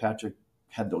that Patrick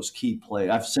had those key plays,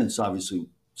 I've since obviously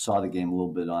saw the game a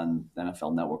little bit on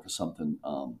NFL Network or something,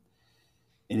 and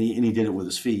he did it with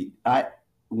his feet.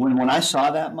 When I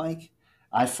saw that, Mike,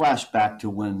 I flashed back to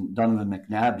when Donovan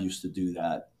McNabb used to do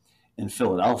that in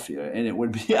Philadelphia, and it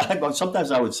would be.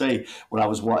 Sometimes I would say when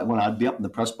I'd be up in the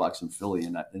press box in Philly,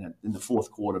 and in the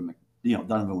fourth quarter,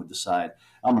 Donovan would decide,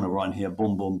 I'm going to run here,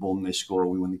 boom, boom, boom, they score,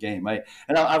 we win the game, right?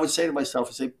 And I would say to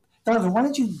myself, Donovan, why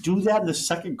didn't you do that in the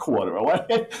second quarter?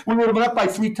 We would have been up by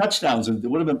 3 touchdowns, and it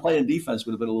would have been playing defense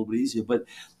would have been a little bit easier. But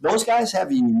those guys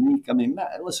have a unique. I mean,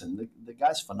 listen, the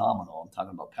guy's phenomenal. I'm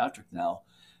talking about Patrick now,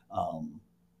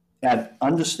 at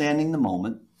understanding the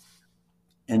moment,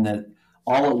 and that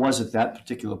All it was at that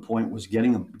particular point was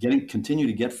continue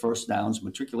to get first downs,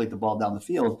 matriculate the ball down the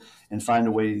field, and find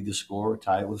a way to either score or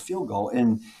tie it with a field goal.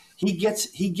 And he gets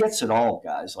it all,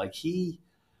 guys. Like he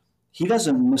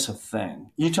doesn't miss a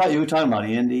thing. You were talking about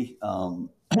Andy,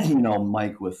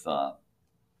 Mike with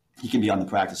he can be on the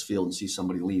practice field and see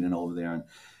somebody leaning over there, and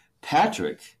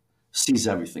Patrick sees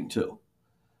everything too,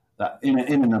 in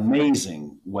an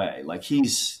amazing way. Like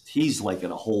he's like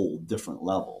at a whole different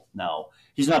level now.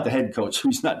 He's not the head coach, so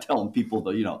he's not telling people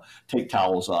to, take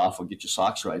towels off or get your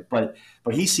socks right. But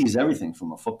he sees everything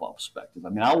from a football perspective. I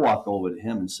mean, I'll walk over to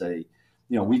him and say,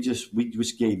 we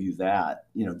just gave you that.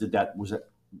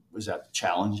 Was that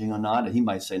challenging or not? And he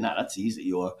might say, nah, that's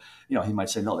easy. Or, he might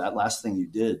say, no, that last thing you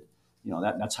did,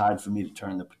 that's hard for me to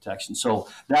turn the protection. So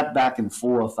that back and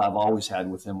forth I've always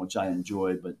had with him, which I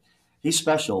enjoy. But he's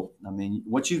special. I mean,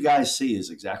 what you guys see is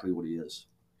exactly what he is.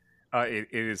 It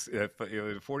is. The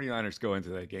 49ers go into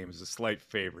that game as a slight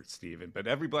favorite, Steven. But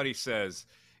everybody says,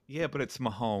 yeah, but it's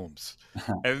Mahomes.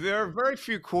 And there are very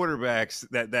few quarterbacks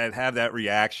that have that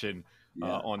reaction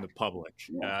on the public.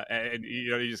 Yeah. And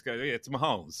you just go, yeah, it's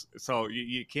Mahomes. So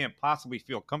you can't possibly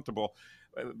feel comfortable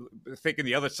thinking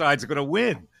the other side's going to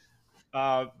win.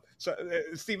 So,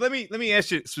 Steve, let me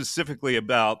ask you specifically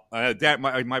about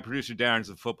my producer Darren's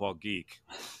a football geek,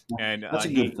 and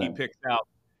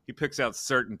he picks out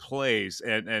certain plays,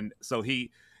 and so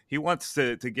he wants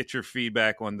to get your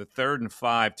feedback on the 3rd and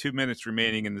 5, 2 minutes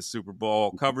remaining in the Super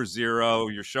Bowl, cover 0,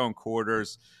 you're showing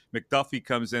quarters. McDuffie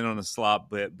comes in on a slot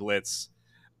blitz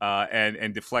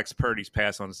and deflects Purdy's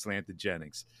pass on a slant to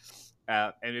Jennings,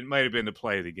 and it might have been the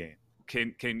play of the game.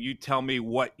 Can you tell me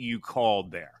what you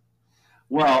called there?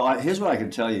 Well, here's what I can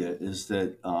tell you is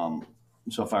that,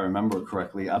 so if I remember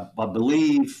correctly, I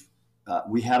believe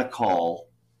we had a call.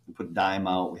 We put a dime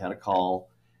out. We had a call.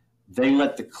 They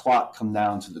let the clock come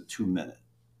down to the 2-minute.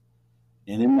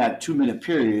 And in that 2-minute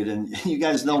period, and you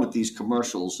guys know with these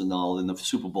commercials and all in the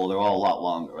Super Bowl, they're all a lot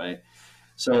longer, right?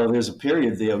 So there's a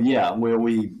period there, where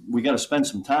we got to spend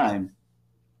some time.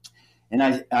 And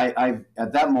I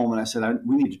at that moment, I said,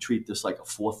 we need to treat this like a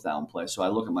 4th down play. So I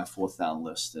look at my 4th down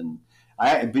list, and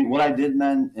what I did,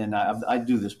 man, and I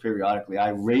do this periodically, I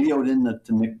radioed in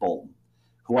to Nick Bolton,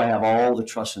 who I have all the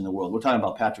trust in the world. We're talking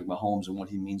about Patrick Mahomes and what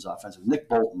he means offensively. Nick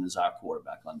Bolton is our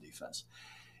quarterback on defense.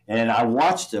 And I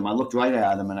watched him. I looked right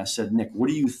at him, and I said, Nick, what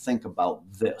do you think about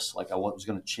this? Like I was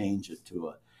going to change it to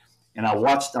a – and I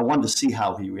wanted to see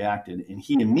how he reacted. And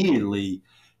he immediately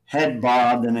head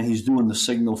bobbed, and then he's doing the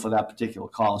signal for that particular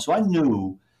call. And so I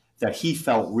knew that he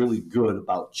felt really good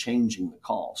about changing the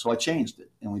call. So I changed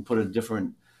it, and we put a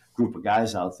different group of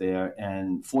guys out there.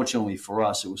 And fortunately for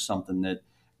us, it was something that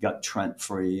got Trent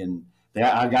free, and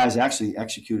our guys actually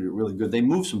executed it really good. They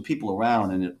moved some people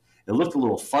around, and it looked a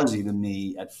little fuzzy to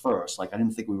me at first. Like I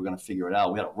didn't think we were going to figure it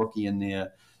out. We had a rookie in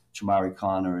there, Chamari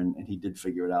Connor, and he did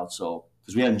figure it out. So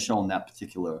because we hadn't shown that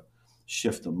particular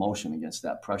shift of motion against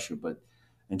that pressure,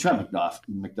 and Trent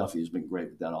McDuffie has been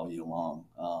great with that all year long.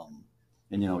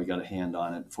 And he got a hand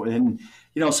on it. And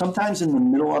sometimes in the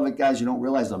middle of it, guys, you don't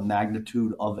realize the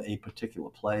magnitude of a particular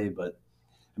play. But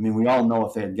I mean, we all know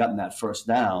if they had gotten that first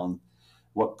down,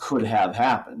 what could have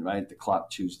happened, right? The clock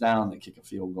chews down, they kick a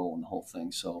field goal, and the whole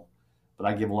thing. So, but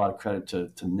I give a lot of credit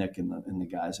to Nick and the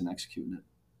guys in executing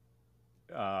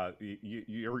it.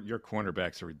 Your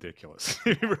cornerbacks are ridiculous.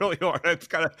 You really are. That's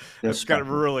got to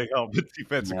really help the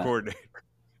defensive coordinator.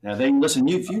 Yeah, listen.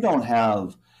 If you don't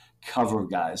have cover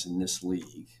guys in this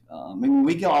league, I mean,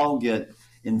 we all get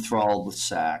enthralled with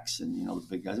sacks and the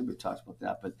big guys. Everybody talks about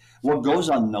that, but what goes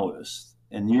unnoticed,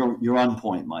 and you're on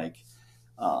point, Mike.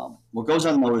 What goes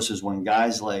unnoticed is when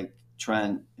guys like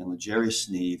Trent and L'Jarius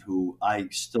Sneed, who I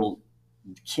still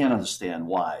can't understand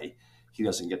why he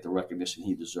doesn't get the recognition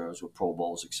he deserves with Pro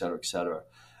Bowls, et cetera,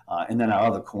 and then our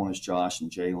other corners, Josh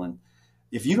and Jalen.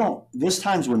 If you don't, there's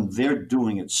times when they're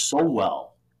doing it so well,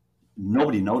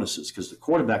 nobody notices because the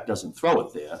quarterback doesn't throw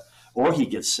it there, or he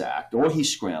gets sacked, or he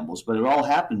scrambles. But it all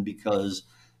happened because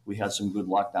we had some good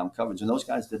lockdown coverage, and those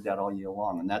guys did that all year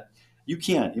long. And that you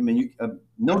can't. I mean,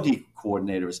 no D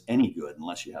coordinator is any good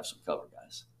unless you have some cover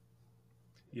guys.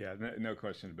 Yeah, no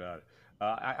question about it.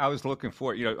 I was looking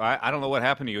for, I don't know what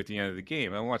happened to you at the end of the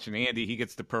game. I'm watching Andy. He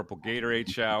gets the purple Gatorade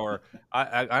shower.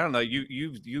 I don't know.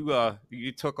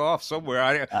 You took off somewhere.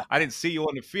 I didn't see you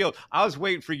on the field. I was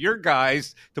waiting for your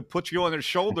guys to put you on their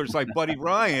shoulders like Buddy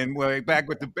Ryan back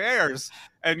with the Bears,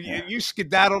 and you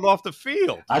skedaddled off the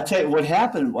field. I tell you what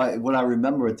happened. What I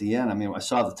remember at the end. I mean, I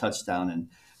saw the touchdown, and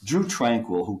Drew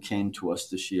Tranquill, who came to us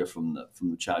this year from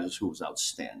the Chargers, who was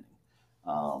outstanding.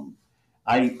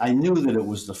 I knew that it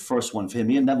was the first one for him.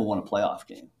 He had never won a playoff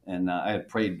game. And I had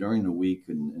prayed during the week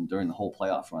and during the whole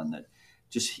playoff run that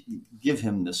just give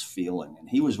him this feeling. And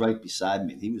he was right beside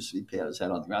me. He had his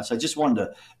head on the ground. So I just wanted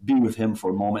to be with him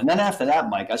for a moment. And then after that,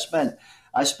 Mike, I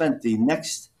spent the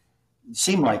next,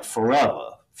 seemed like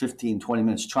forever, 15, 20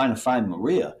 minutes trying to find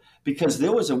Maria, because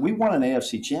we won an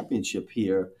AFC championship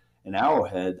here in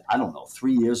Arrowhead, I don't know,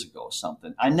 3 years ago or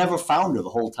something. I never found her the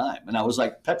whole time. And I was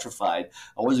like petrified.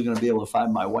 I wasn't going to be able to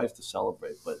find my wife to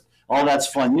celebrate. But all that's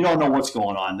fun. You don't know what's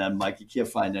going on then, Mike. You can't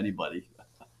find anybody.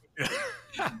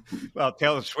 Well,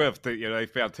 Taylor Swift, they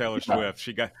found Taylor Swift.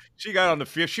 She got on the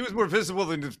field. She was more visible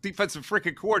than the defensive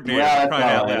freaking coordinator. Yeah,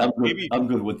 right. I'm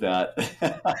good with that.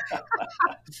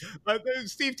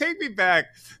 Steve, take me back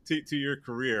to your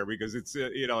career, because it's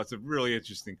a really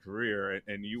interesting career,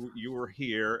 and you were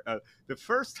here. The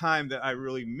first time that I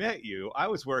really met you, I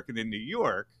was working in New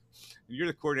York, and you're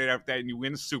the coordinator after that, and you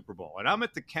win the Super Bowl, and I'm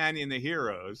at the Canyon of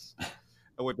Heroes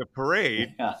with the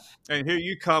parade, and here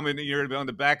you come, and you're on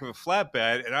the back of a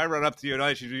flatbed, and I run up to you and I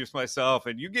introduce myself,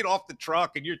 and you get off the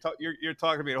truck, and you're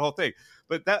talking to me the whole thing.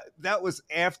 But that was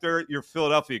after your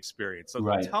Philadelphia experience. So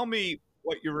Tell me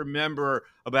what you remember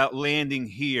about landing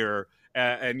here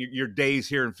and your days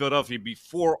here in Philadelphia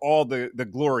before all the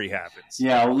glory happens.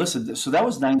 Yeah, well, listen. So that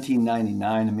was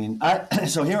 1999. I mean,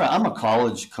 I'm a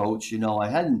college coach. I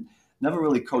hadn't. Never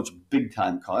really coached big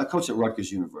time college. I coached at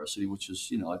Rutgers University, which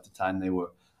is, at the time they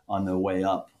were on their way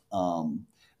up.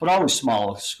 But always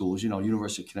smaller schools,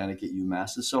 University of Connecticut,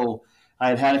 UMass. And so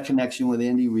I had a connection with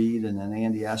Andy Reid, and then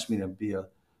Andy asked me to be a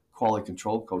quality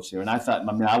control coach there. And I thought,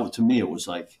 to me, it was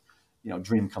like,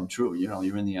 dream come true.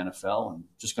 You're in the NFL and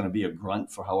just going to be a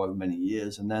grunt for however many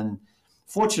years. And then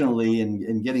fortunately,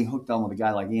 in getting hooked on with a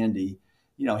guy like Andy,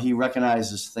 he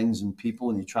recognizes things in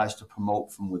people and he tries to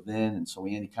promote from within. And so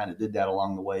Andy kind of did that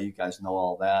along the way. You guys know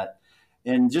all that.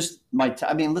 And just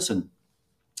listen,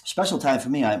 special time for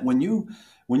me. When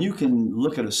you can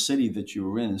look at a city that you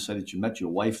were in and say that you met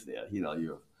your wife there,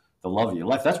 you're the love of your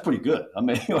life. That's pretty good. I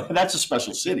mean, that's a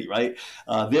special city, right?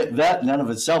 That in and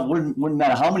of itself wouldn't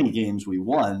matter how many games we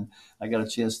won. I got a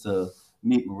chance to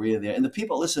meet Maria there. And the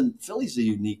people, listen, Philly's a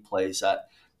unique place.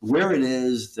 Where it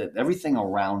is, that everything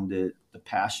around it, the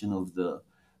passion of the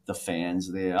fans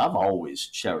there, I've always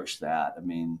cherished that. I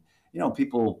mean,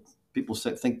 people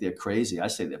think they're crazy. I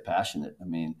say they're passionate. I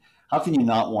mean, how can you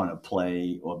not want to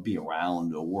play or be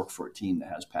around or work for a team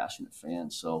that has passionate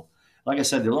fans? So, like I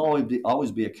said, there'll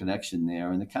always be a connection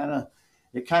there, and it kind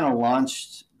of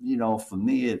launched, for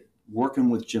me,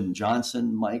 working with Jim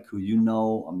Johnson, Mike, who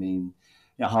I mean.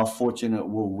 How fortunate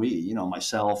were we?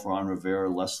 Myself, Ron Rivera,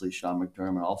 Leslie, Sean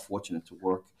McDermott, all fortunate to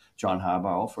work. John Harbaugh,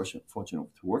 all fortunate to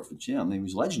work for Jim. I mean, he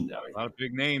was legendary. A lot of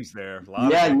big names there.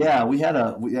 Yeah.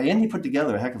 Andy put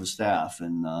together a heck of a staff,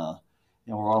 and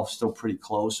we're all still pretty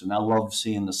close. And I love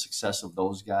seeing the success of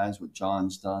those guys, what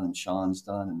John's done and Sean's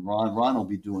done, and Ron will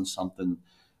be doing something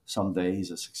someday.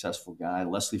 He's a successful guy.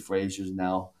 Leslie Frazier's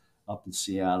now up in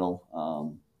Seattle.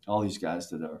 All these guys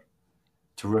that are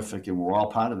terrific, and we're all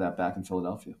part of that back in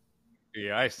Philadelphia.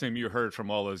 Yeah, I assume you heard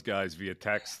from all those guys via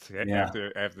text. Yeah.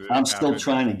 I'm still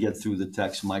trying to get through the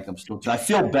text, Mike. I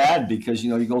feel bad because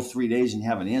you go 3 days and you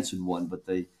haven't answered one, but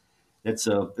it's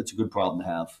a good problem to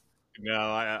have. No,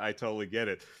 I totally get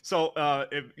it. So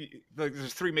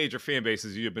there's three major fan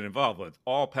bases you've been involved with.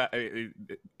 All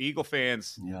Eagle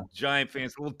fans, Giant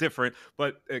fans, a little different,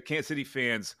 but Kansas City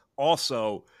fans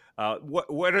also.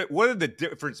 What are the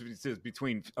differences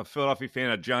between a Philadelphia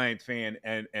fan, a Giant fan,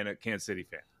 and a Kansas City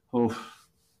fan? Oh,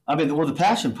 I mean, the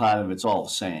passion part of it's all the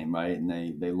same, right?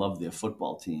 And they love their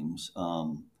football teams.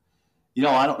 I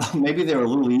don't. Maybe they're a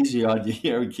little easier on you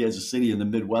here in Kansas City in the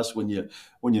Midwest when you're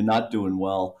not doing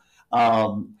well.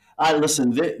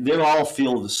 Listen. They all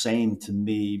feel the same to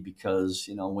me because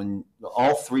when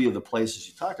all three of the places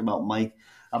you talk about, Mike,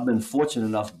 I've been fortunate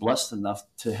enough, blessed enough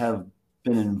to have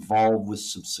been involved with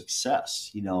some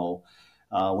success.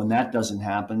 When that doesn't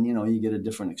happen, you get a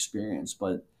different experience.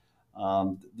 But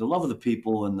the love of the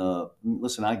people and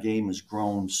our game has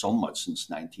grown so much since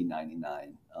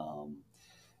 1999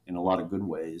 in a lot of good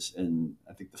ways. And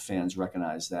I think the fans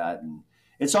recognize that. And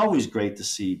it's always great to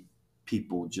see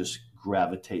people just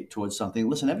gravitate towards something.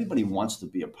 Listen, everybody wants to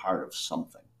be a part of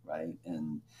something, right?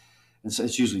 And so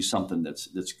it's usually something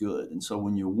that's good. And so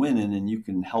when you're winning and you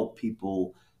can help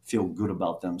people feel good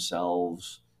about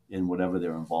themselves in whatever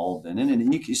they're involved in,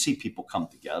 and you can see people come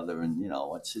together, and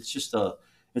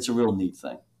it's a real neat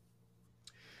thing.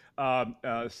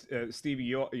 Stevie,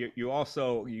 you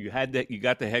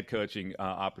got the head coaching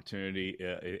opportunity.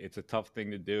 It's a tough thing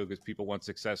to do because people want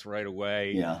success right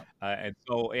away. Yeah. And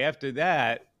so after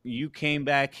that, you came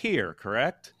back here,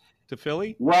 correct, to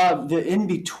Philly? Well, the in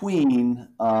between,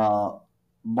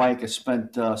 Mike, I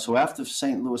spent so after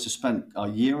St. Louis, I spent a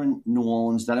year in New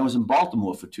Orleans. Then I was in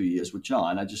Baltimore for 2 years with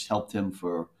John. I just helped him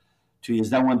for 2 years.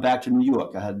 Then went back to New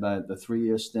York. I had the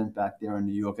 3-year stint back there in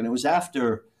New York, and it was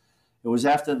after we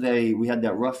had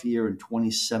that rough year in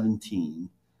 2017.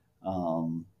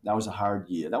 That was a hard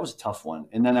year. That was a tough one.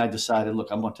 And then I decided, look,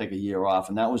 I'm going to take a year off,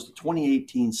 and that was the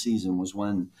 2018 season was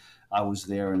when I was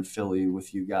there in Philly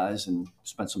with you guys and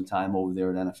spent some time over there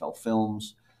at NFL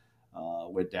Films,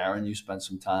 where Darren, you spent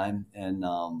some time, and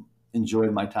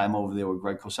enjoyed my time over there with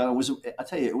Greg Cosano. I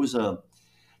tell you, it was to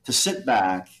sit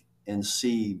back and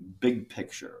see big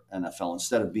picture NFL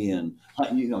instead of being,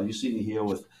 you see me here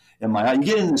you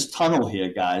get in this tunnel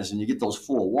here, guys, and you get those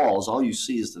 4 walls. All you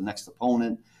see is the next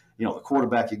opponent, the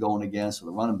quarterback you're going against or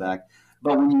the running back.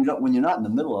 But when you're not in the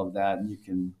middle of that, and you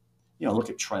can, look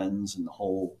at trends and the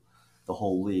whole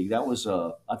league, I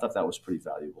thought that was pretty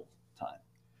valuable time.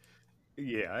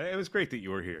 Yeah, it was great that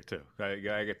you were here too.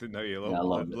 I get to know you a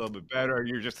little bit better.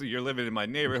 You're living in my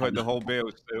neighborhood. The whole bit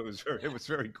it was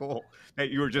very cool that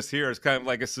you were just here as kind of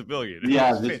like a civilian.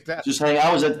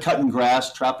 I was at cutting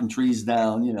grass, chopping trees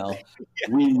down,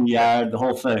 weeding the yard, the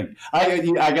whole thing. I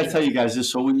got to tell you guys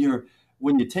this. So when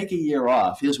you take a year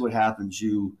off, here's what happens.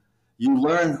 You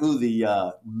learn who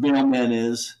the mailman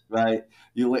is, right?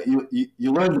 You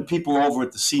learn the people over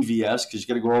at the CVS because you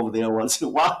got to go over there once in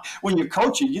a while. When you're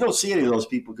coaching, you don't see any of those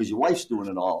people because your wife's doing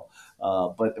it all.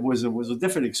 But it was a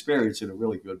different experience and a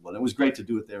really good one. It was great to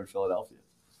do it there in Philadelphia.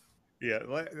 Yeah,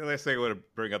 last thing I want to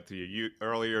bring up to you.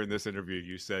 Earlier in this interview,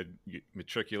 you said you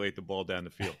matriculate the ball down the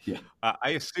field. Yeah.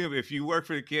 I assume if you work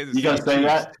for the Kansas City Chiefs,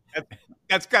 say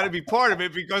that's got to be part of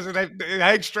it because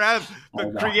Hank Stroud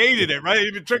created it, right?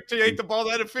 You matriculate the ball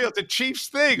down the field. It's a Chiefs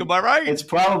thing, am I right? It's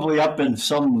probably up in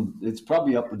some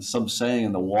saying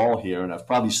in the wall here, and I've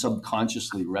probably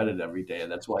subconsciously read it every day,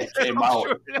 and that's why it came out.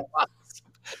 Sure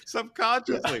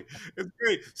subconsciously. Yeah. It's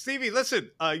great. Stevie, listen,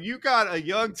 you got a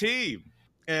young team.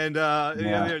 And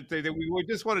we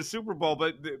just won a Super Bowl,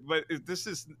 but this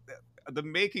is the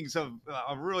makings of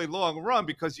a really long run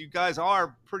because you guys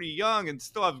are pretty young and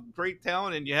still have great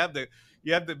talent, and you have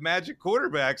the magic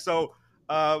quarterback. So,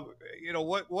 how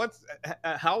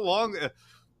long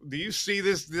do you see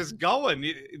this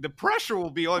going? The pressure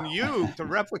will be on you to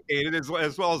replicate it as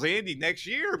well as Andy next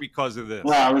year because of this.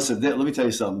 Well, listen, let me tell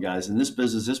you something, guys. In this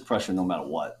business, there's pressure no matter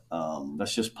what.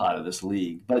 That's just part of this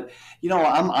league. But,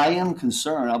 I am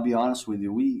concerned. I'll be honest with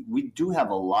you. We do have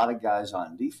a lot of guys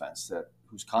on defense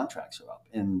whose contracts are up.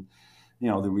 And,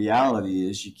 the reality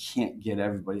is you can't get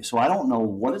everybody. So I don't know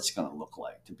what it's going to look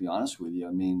like, to be honest with you.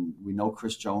 I mean, we know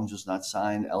Chris Jones is not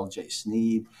signed, L.J.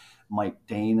 Snead, Mike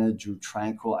Dana, Drew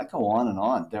Tranquil. I go on and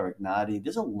on. Derek Nottie.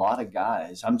 There's a lot of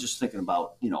guys. I'm just thinking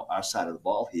about, our side of the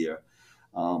ball here.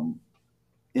 So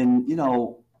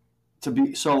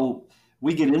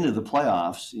we get into the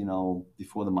playoffs,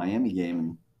 before the Miami game.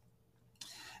 And,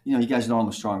 you guys know I'm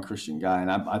a strong Christian guy, and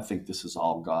I think this is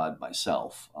all God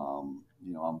myself.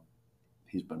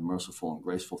 He's been merciful and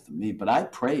graceful to me. But I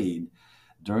prayed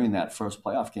during that first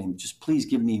playoff game, just please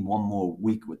give me one more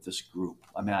week with this group.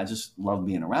 I mean, I just love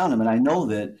being around them. And I know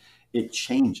that it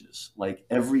changes. Like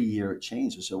every year it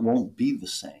changes. It won't be the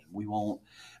same. We won't.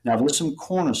 Now, there's some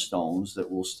cornerstones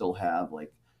that we'll still have,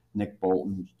 like Nick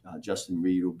Bolton, Justin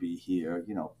Reed will be here.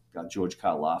 Got George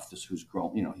Karlaftis, who's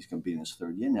grown. He's going to be in his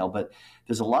 3rd year now. But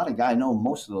there's a lot of guys. I know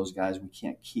most of those guys we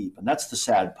can't keep. And that's the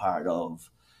sad part of,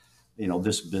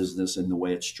 this business and the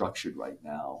way it's structured right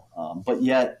now. But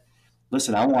yet,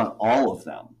 listen, I want all of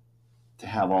them to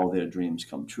have all their dreams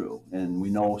come true. And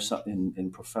we know in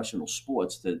professional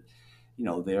sports that,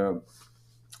 their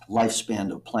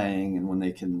lifespan of playing and when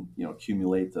they can,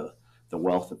 accumulate the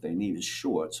wealth that they need is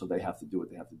short. So they have to do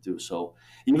what they have to do. So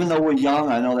even though we're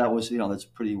young, I know that was, that's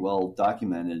pretty well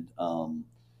documented.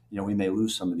 We may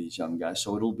lose some of these young guys.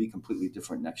 So it'll be completely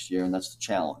different next year. And that's the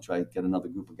challenge, right? Get another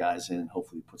group of guys in and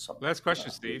hopefully put something. Last question,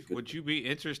 Steve. Would you be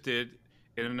interested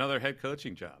in another head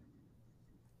coaching job?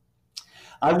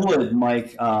 I would,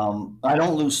 Mike. I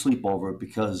don't lose sleep over it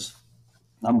because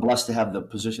I'm blessed to have the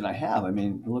position I have. I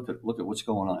mean, look at what's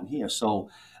going on here. So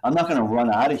I'm not going to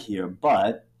run out of here.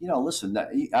 But, listen,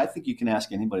 I think you can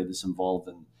ask anybody that's involved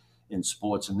in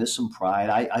sports, and there's some pride.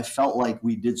 I felt like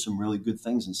we did some really good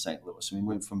things in St. Louis. I mean, we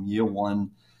went from year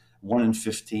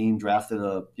 1-15, drafted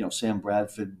Sam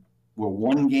Bradford. We're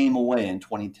one game away in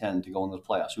 2010 to go into the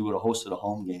playoffs. We would have hosted a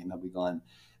home game had we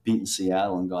beaten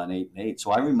Seattle and gone 8-8.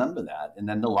 So I remember that. And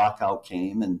then the lockout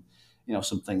came and,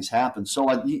 some things happened.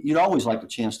 So you'd always like a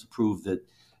chance to prove that,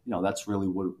 that's really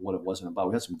what it wasn't about.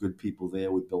 We had some good people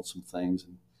there. We built some things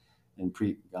and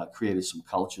created some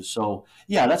culture. So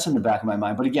yeah, that's in the back of my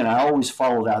mind. But again, I always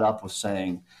follow that up with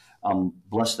saying, I'm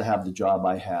blessed to have the job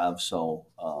I have. So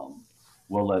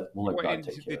we'll let God take care of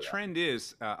that. The trend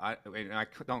is, I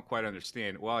don't quite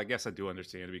understand. Well, I guess I do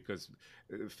understand it because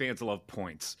fans love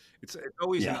points. It's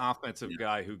always an offensive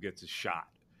guy who gets a shot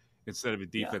instead of a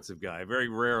defensive guy. Very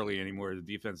rarely anymore the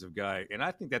defensive guy, and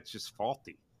I think that's just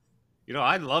faulty.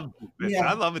 I love defense.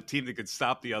 I love a team that can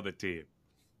stop the other team.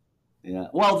 Yeah,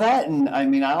 well, that, and I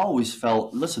mean, I always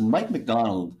felt. Listen, Mike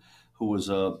McDonald, who was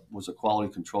a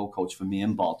quality control coach for me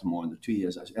in Baltimore in the 2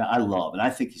 years I love, and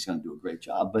I think he's going to do a great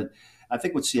job. But I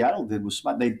think what Seattle did was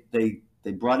smart.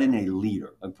 They brought in a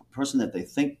leader, a person that they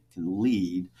think can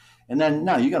lead, and then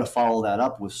now you got to follow that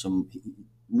up with some.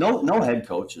 No head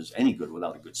coach is any good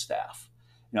without a good staff.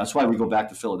 That's why we go back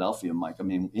to Philadelphia, Mike. I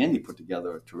mean, Andy put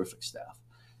together a terrific staff,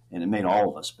 and it made all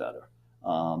of us better.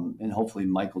 And hopefully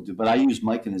Mike will do. But I use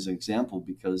Mike as an example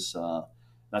because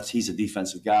he's a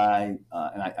defensive guy,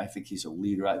 and I think he's a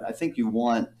leader. I think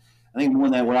more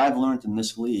than what I've learned in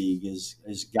this league is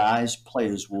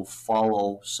players will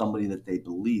follow somebody that they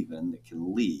believe in that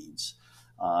can lead.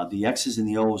 The X's and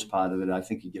the O's part of it, I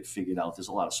think you get figured out. There's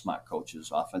a lot of smart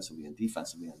coaches, offensively and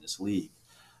defensively, in this league.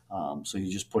 So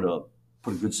you just put a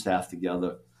good staff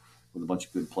together with a bunch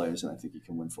of good players, and I think you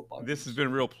can win football. This has been a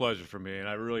real pleasure for me, and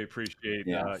I really appreciate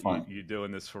you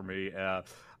doing this for me.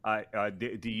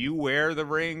 Do you wear the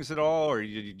rings at all, or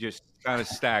you just kind of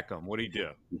stack them? What do you do?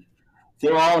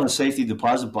 They're all in a safety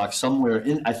deposit box somewhere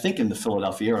in the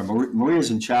Philadelphia area. Maria's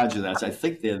in charge of that, so I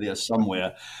think they're there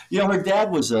somewhere. Her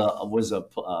dad was a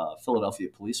Philadelphia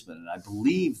policeman, and I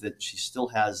believe that she still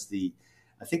has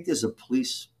I think there's a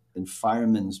police and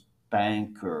fireman's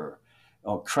bank or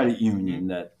credit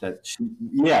union and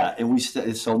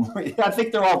so I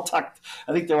think they're all tucked.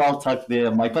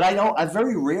 There, Mike. But I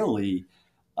very rarely,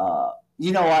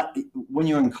 when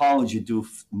you're in college, you do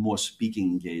more speaking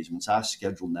engagements. Our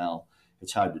schedule now,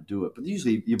 it's hard to do it, but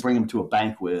usually you bring them to a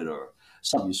banquet or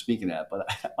something you're speaking at. But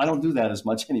I don't do that as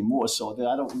much anymore, so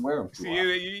I don't wear them too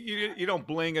often. You don't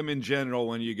bling them in general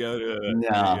when you go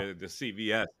to the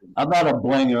CVS. I'm not a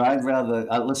blinger. I'd rather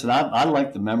listen. I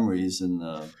like the memories and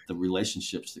the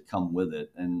relationships that come with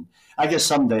it, and I guess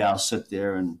someday I'll sit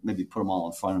there and maybe put them all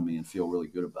in front of me and feel really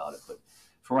good about it. But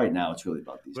for right now, it's really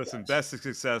about these guys. Listen, best of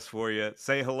success for you.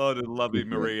 Say hello to the lovely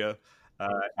Maria.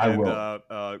 I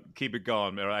will. Keep it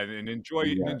going, all right, and enjoy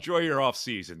your off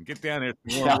season. Get down there.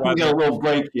 We got a little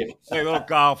break here. Play a little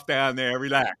golf down there.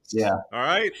 Relax. Yeah. All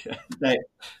right.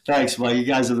 Thanks, Mike. You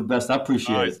guys are the best. I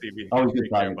appreciate it. Stevie. Always good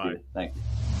talking to you. Thank you.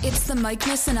 It's the Mike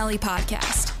Missanelli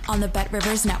podcast on the Bet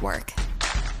Rivers Network.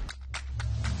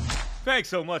 Thanks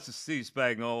so much to Steve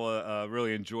Spagnuolo.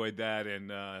 Really enjoyed that,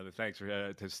 and thanks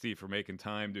to Steve for making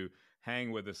time to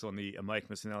hang with us on the Mike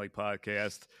Missanelli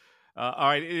podcast. All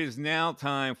right, it is now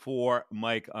time for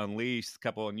Mike Unleashed. A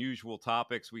couple unusual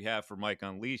topics we have for Mike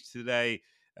Unleashed today,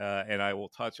 and I will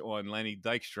touch on Lenny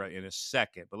Dykstra in a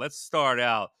second. But let's start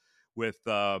out with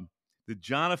the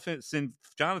Jonathan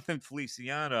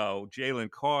Feliciano, Jalen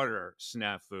Carter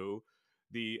snafu.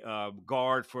 The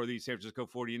guard for the San Francisco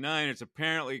 49ers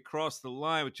apparently crossed the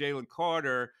line with Jalen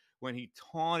Carter when he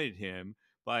taunted him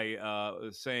by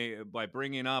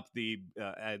bringing up the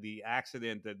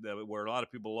accident where a lot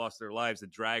of people lost their lives, the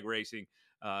drag racing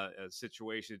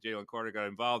situation that Jalen Carter got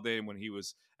involved in when he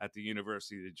was at the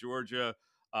University of Georgia.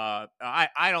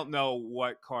 I don't know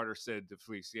what Carter said to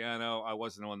Feliciano. I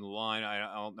wasn't on the line.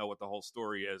 I don't know what the whole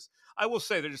story is. I will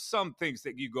say there's some things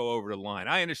that you go over the line.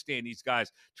 I understand these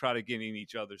guys try to get in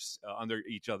under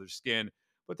each other's skin,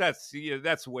 but that's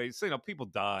the way. People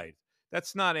died.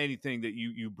 That's not anything that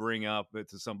you bring up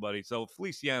to somebody. So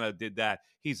Feliciano did that.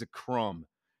 He's a crumb,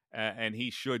 and he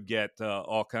should get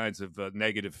all kinds of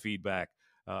negative feedback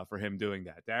for him doing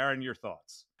that. Darren, your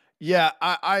thoughts? Yeah,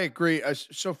 I agree.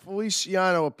 So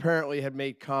Feliciano apparently had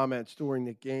made comments during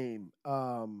the game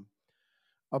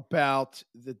about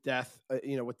the death,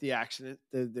 with the accident,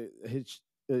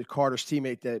 Carter's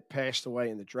teammate that passed away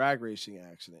in the drag racing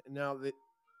accident. Now,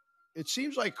 it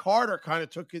seems like Carter kind of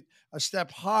took it a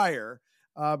step higher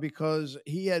because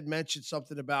he had mentioned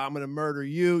something about, I'm going to murder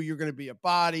you, you're going to be a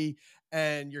body,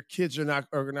 and your kids are not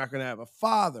going to have a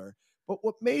father. But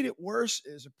what made it worse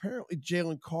is apparently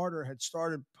Jalen Carter had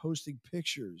started posting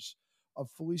pictures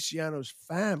of Feliciano's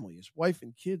family, his wife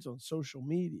and kids, on social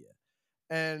media.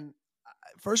 And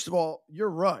first of all, you're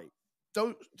right.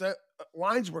 The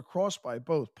lines were crossed by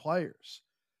both players.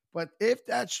 But if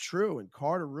that's true, and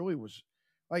Carter really was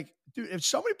like, dude, if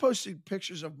somebody posted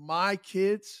pictures of my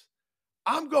kids,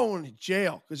 I'm going to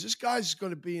jail because this guy's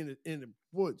going to be in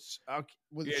woods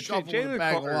with a Yeah, shovel and a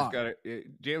bag of lime.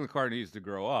 Jalen Carter needs to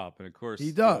grow up, and of course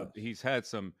He does. He's had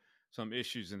some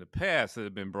issues in the past that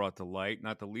have been brought to light.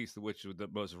 Not the least of which, the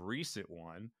most recent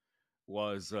one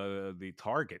was the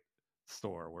Target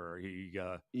store where he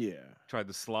tried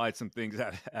to slide some things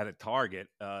out of Target.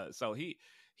 So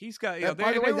he's got.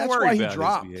 By the way, that's worried why he about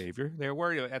dropped. his behavior. They're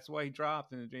worried. That's why he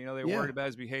dropped, and they're Yeah. worried about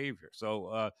his behavior.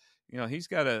 So he's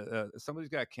got somebody's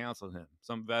got to counsel him,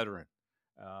 some veteran.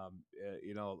 I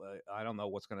don't know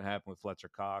what's going to happen with Fletcher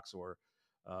Cox or.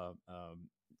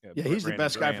 He's the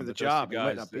best guy for the job.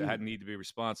 Guys need to be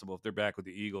responsible if they're back with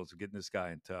the Eagles of getting this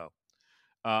guy in tow.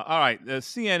 All right, the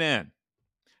CNN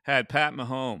had Pat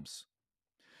Mahomes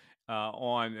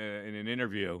on in an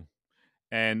interview,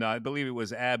 and I believe it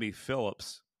was Abby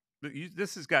Phillips.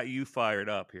 This has got you fired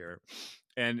up here.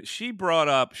 And she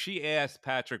asked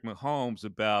Patrick Mahomes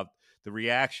about the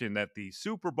reaction that the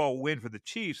Super Bowl win for the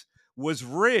Chiefs was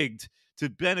rigged to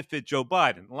benefit Joe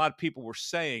Biden. A lot of people were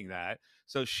saying that.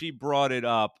 So she brought it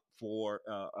up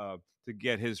to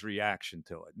get his reaction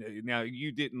to it. Now,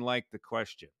 you didn't like the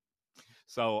question.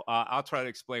 So I'll try to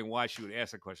explain why she would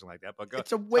ask a question like that. But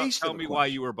it's a waste. Tell me why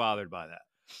you were bothered by that.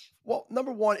 Well,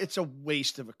 number one, it's a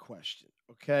waste of a question.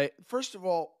 Okay. First of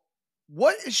all,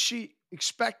 what is she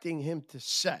expecting him to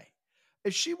say?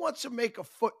 If she wants to make a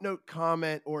footnote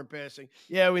comment or embarrassing,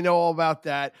 yeah, we know all about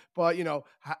that. But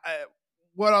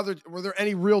were there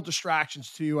any real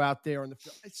distractions to you out there in the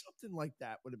field? Something like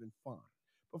that would have been fine.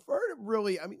 But for her to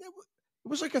really, it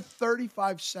was like a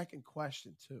 35-second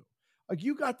question too. Like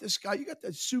you got this guy, you got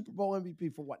the Super Bowl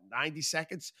MVP for 90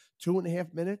 seconds,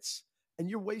 2.5 minutes, and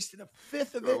you're wasting a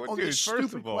fifth of it on this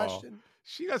stupid question.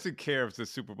 She doesn't care if it's a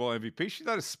Super Bowl MVP. She's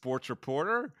not a sports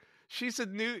reporter. She's a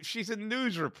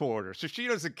news reporter, so she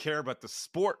doesn't care about the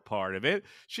sport part of it.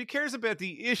 She cares about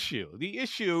the issue. The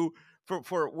issue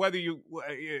for whether you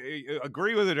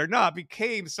agree with it or not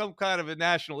became some kind of a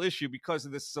national issue because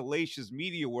of the salacious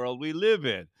media world we live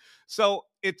in. So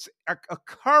it's a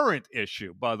current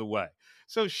issue, by the way.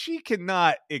 So she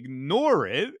cannot ignore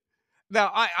it. Now,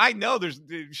 I know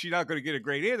she's not going to get a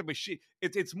great answer, but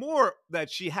it's more that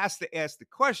she has to ask the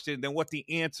question than what the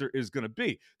answer is going to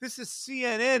be. This is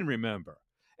CNN, remember.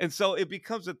 And so it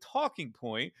becomes a talking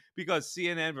point because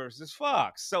CNN versus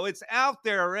Fox. So it's out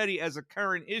there already as a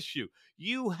current issue.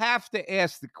 You have to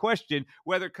ask the question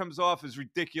whether it comes off as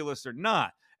ridiculous or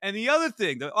not. And the other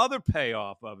thing, the other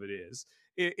payoff of it is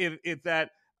if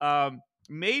that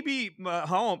maybe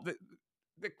Mahomes,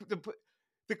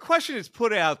 the question is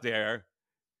put out there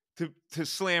to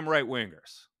slam right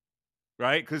wingers,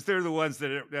 right? Because they're the ones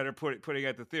that are putting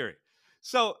out the theory.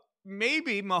 So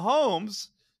maybe Mahomes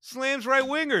slams right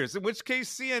wingers, in which case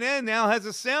CNN now has a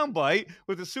soundbite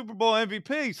with the Super Bowl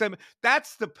MVP. So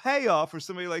that's the payoff for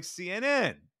somebody like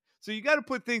CNN. So you got to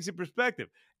put things in perspective.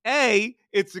 A,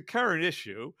 it's a current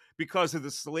issue because of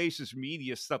the salacious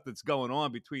media stuff that's going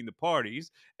on between the parties.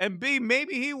 And B,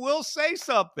 maybe he will say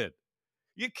something.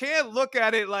 You can't look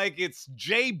at it like it's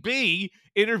JB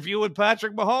interviewing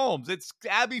Patrick Mahomes. It's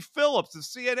Abby Phillips of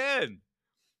CNN.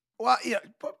 Well, yeah,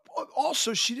 but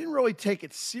also she didn't really take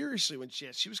it seriously when she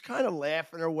asked. She was kind of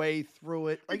laughing her way through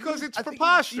it. Because it's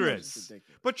preposterous.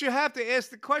 But you have to ask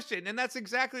the question, and that's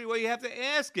exactly the way you have to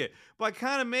ask it. By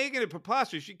kind of making it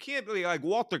preposterous. You can't be like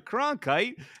Walter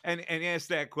Cronkite and ask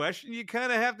that question. You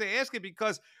kind of have to ask it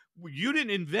because you didn't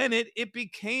invent it. It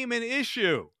became an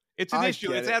issue. It's an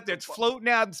issue. It's out there. It's floating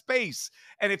out in space.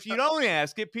 And if you don't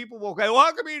ask it, people will go, well,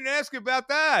 how come you didn't ask about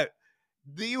that?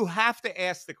 You have to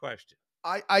ask the question.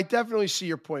 I definitely see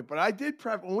your point, but I did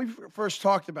when we first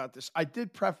talked about this, I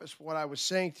did preface what I was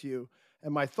saying to you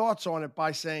and my thoughts on it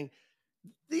by saying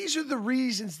these are the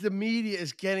reasons the media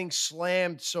is getting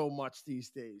slammed so much these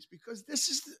days because this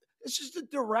is the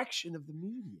direction of the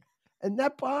media, and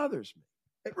that bothers me.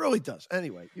 It really does.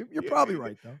 Anyway, you're probably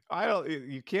right though.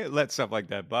 You can't let stuff like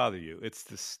that bother you. It's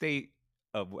the state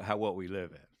of what we live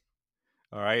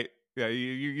in. All right. Yeah,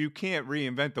 you can't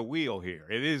reinvent the wheel here.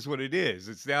 It is what it is.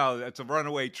 It's a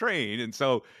runaway train, and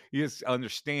so you just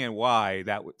understand why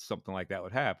something like that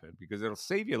would happen because it'll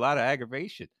save you a lot of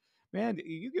aggravation. Man,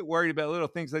 you get worried about little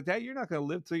things like that, you're not going to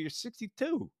live till you're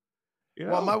 62. You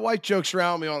know? Well, my wife jokes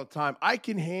around with me all the time. I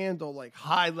can handle like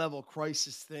high level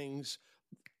crisis things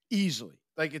easily,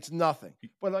 like it's nothing.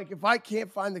 But like if I can't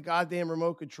find the goddamn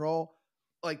remote control.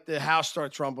 Like the house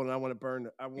starts rumbling, and I want to burn.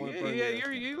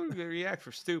 You react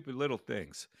for stupid little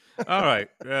things. All right,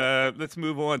 let's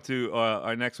move on to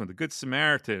our next one. The Good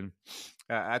Samaritan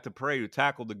at the parade who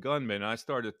tackled the gunman. I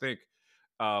started to think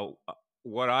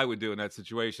what I would do in that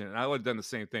situation, and I would have done the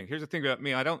same thing. Here's the thing about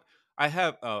me: I don't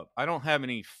have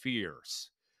any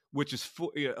fears which is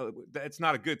that's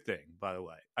not a good thing, by the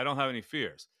way. I don't have any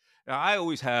fears. Now, I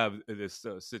always have this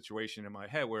situation in my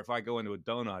head where if I go into a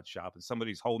donut shop and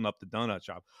somebody's holding up the donut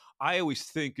shop, I always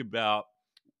think about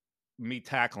me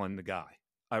tackling the guy.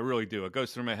 I really do. It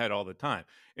goes through my head all the time.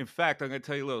 In fact, I'm going to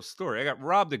tell you a little story. I got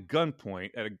robbed at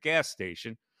gunpoint at a gas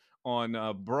station on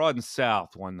Broad and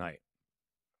South one night.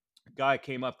 A guy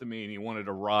came up to me and he wanted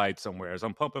to ride somewhere as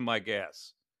I'm pumping my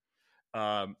gas.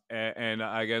 And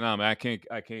I go, no, man, I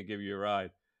can't give you a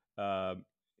ride.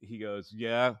 He goes,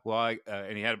 yeah, well,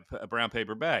 and he had a brown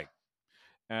paper bag.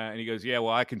 And he goes, yeah,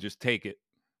 well, I can just take it.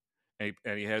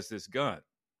 And he has this gun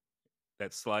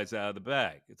that slides out of the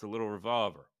bag. It's a little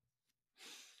revolver.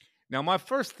 Now, my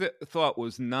first thought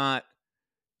was not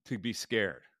to be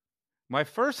scared. My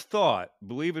first thought,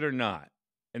 believe it or not,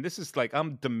 and this is like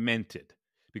I'm demented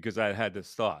because I had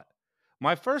this thought.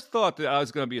 My first thought that I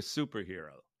was going to be a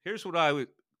superhero. Here's what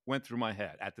went through my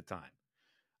head at the time.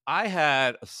 I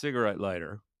had a cigarette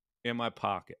lighter in my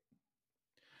pocket.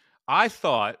 I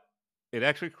thought, it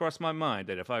actually crossed my mind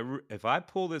that if I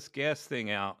pull this gas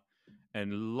thing out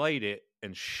and light it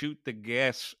and shoot the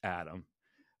gas at him,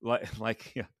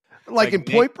 like in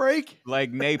Point Break?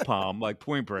 Like napalm, like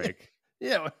Point Break.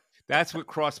 Yeah. That's what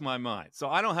crossed my mind. So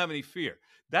I don't have any fear.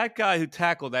 That guy who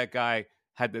tackled that guy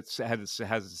has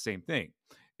the same thing.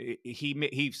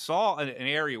 He saw an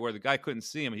area where the guy couldn't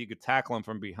see him and he could tackle him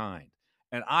from behind.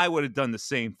 And I would have done the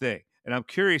same thing. And I'm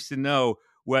curious to know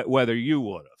whether you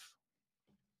would have.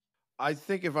 I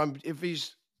think if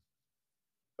he's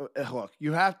look,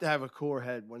 you have to have a cooler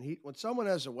head when someone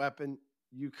has a weapon.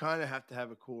 You kind of have to have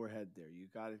a cooler head there. You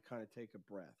got to kind of take a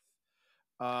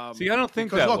breath. See, I don't think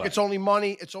because that look, way. It's only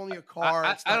money. It's only a car.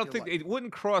 I don't think it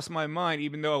wouldn't cross my mind,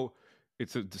 even though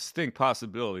it's a distinct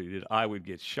possibility that I would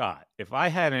get shot. If I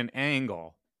had an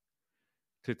angle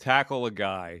to tackle a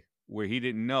guy where he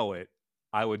didn't know it,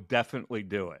 I would definitely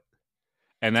do it.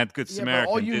 And that Good Samaritan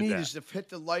but all you did need that. is to hit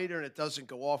the lighter and it doesn't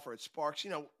go off or it sparks.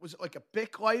 Was it like a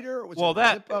Bic lighter? Or was well, it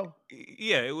that Zippo?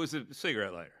 Yeah, it was a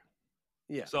cigarette lighter.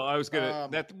 Yeah. So I was gonna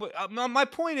my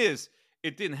point is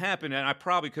it didn't happen, and I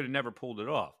probably could have never pulled it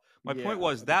off. My point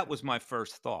was that was my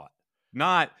first thought,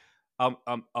 not I'm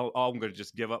gonna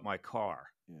just give up my car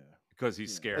because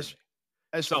he's scared me.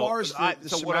 As far as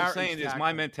what I'm saying is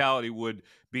my mentality would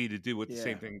be to do with the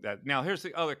same thing. That now here's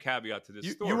the other caveat to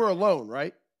this story. You were alone,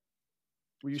 right?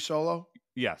 Were you solo?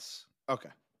 Yes.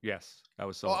 Okay. Yes, I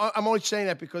was solo. Well, I'm only saying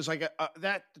that because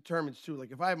that determines too.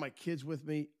 Like if I have my kids with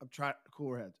me, I'm trying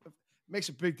cooler heads. It makes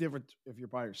a big difference if you're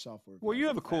by yourself. Or you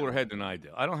have a cooler head than I do.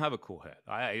 I don't have a cool head.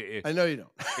 I know you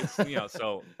don't.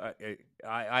 So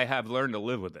I have learned to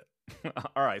live with it.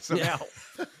 All right. So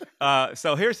now,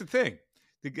 so here's the thing.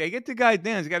 They get the guy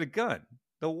down. He's got a gun.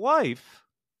 The wife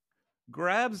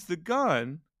grabs the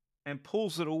gun and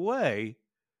pulls it away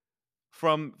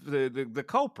from the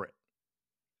culprit,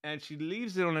 and she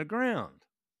leaves it on the ground.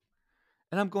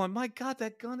 And I'm going, my God,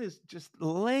 that gun is just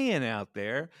laying out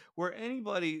there where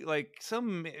anybody, like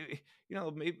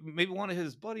maybe one of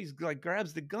his buddies like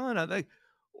grabs the gun. I'm like,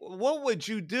 what would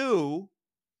you do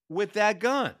with that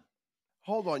gun?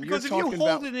 Hold on. Because if you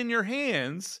hold it in your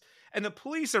hands and the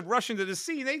police are rushing to the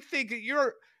scene, they think that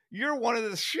you're one of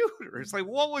the shooters. Like,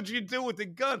 what would you do with the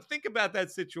gun? Think about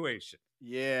that situation.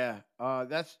 Yeah.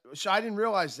 So I didn't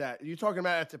realize that. You're talking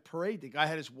about at the parade, the guy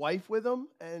had his wife with him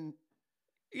and.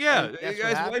 Yeah, the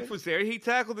guy's wife was there. He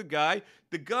tackled the guy.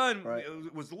 The gun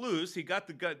was loose. He got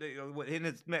the gun in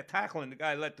his tackling. The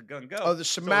guy let the gun go. Oh, the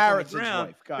Samaritan's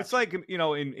wife. Gotcha. It's like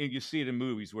you see it in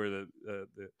movies where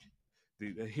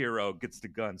the hero gets the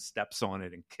gun, steps on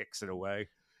it, and kicks it away.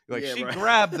 Like she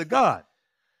grabbed the gun,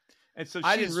 and so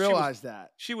I didn't realize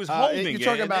that she was holding it.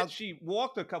 Talking about then she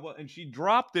walked a couple and she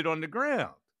dropped it on the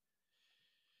ground.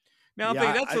 Now I'm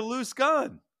thinking that's a loose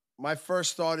gun. My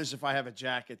first thought is if I have a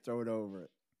jacket, throw it over it.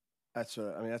 That's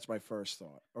my first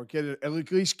thought, or get it at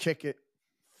least kick it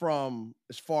from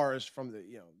as far as from the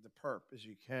the perp as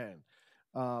you can.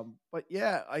 But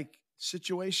yeah, like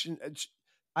situation.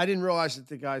 I didn't realize that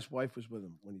the guy's wife was with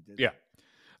him when he did. Yeah.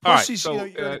 All right. So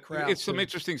you're in the crowd, it's some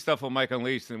interesting stuff on Mike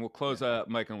Unleashed, and we'll close out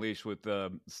Mike Unleashed with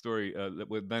the story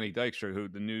with Lenny Dykstra, who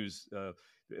the news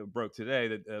broke today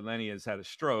that Lenny has had a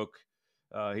stroke.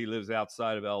 He lives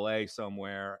outside of L.A.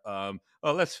 somewhere.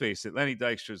 Well, let's face it, Lenny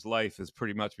Dykstra's life has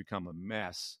pretty much become a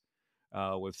mess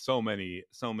with so many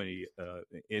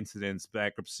incidents,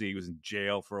 bankruptcy. He was in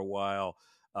jail for a while.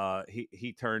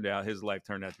 His life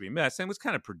turned out to be a mess, and it was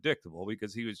kind of predictable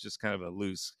because he was just kind of a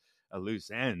loose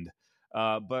end.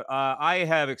 But I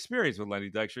have experience with Lenny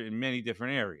Dykstra in many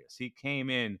different areas. He came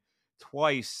in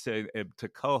twice to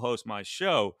co-host my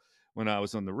show when I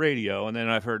was on the radio. And then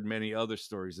I've heard many other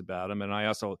stories about him. And I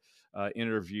also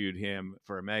interviewed him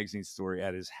for a magazine story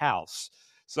at his house.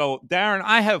 So, Darren,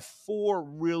 I have 4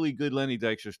 really good Lenny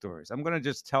Dykstra stories. I'm going to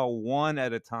just tell one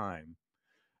at a time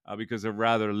because they're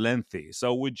rather lengthy.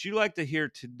 So would you like to hear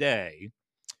today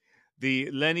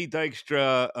the Lenny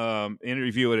Dykstra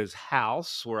interview at his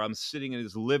house, where I'm sitting in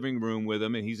his living room with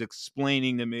him, and he's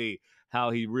explaining to me how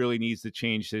he really needs to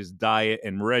change his diet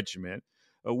and regimen?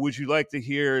 Would you like to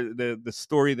hear the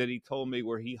story that he told me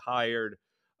where he hired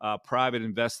a private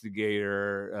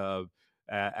investigator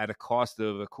at a cost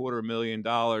of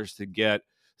 $250,000 to get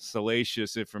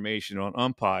salacious information on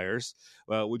umpires?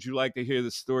 Would you like to hear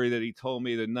the story that he told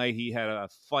me the night he had a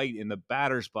fight in the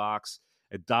batter's box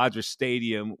at Dodger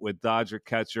Stadium with Dodger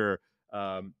catcher,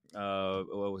 what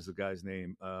was the guy's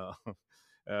name? I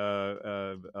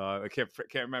can't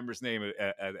remember his name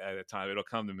at a time. It'll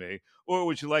come to me. Or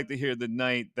would you like to hear the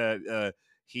night that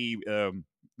he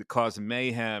caused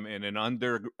mayhem in an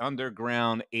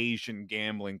underground Asian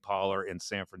gambling parlor in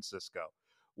San Francisco?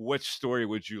 Which story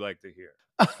would you like to hear?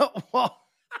 Well,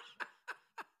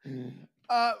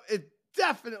 it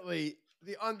definitely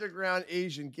the underground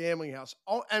Asian gambling house.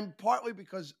 Oh, and partly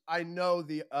because I know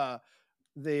the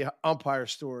umpire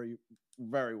story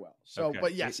very well. So, Okay.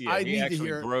 but yes, Yeah, I he need to actually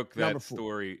hear broke that 4.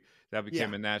 story. That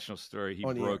became a national story. He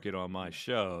broke it on my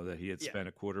show that he had spent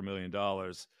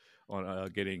 $250,000 on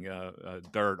getting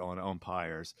dirt on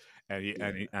umpires,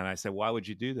 and I said, "Why would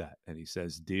you do that?" And he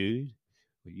says, "Dude,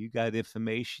 well, you got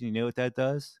information. You know what that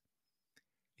does?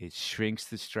 It shrinks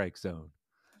the strike zone."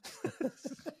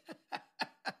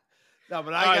 No,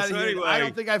 but I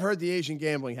don't think I've heard the Asian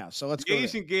gambling house. So let's go. The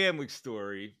Asian gambling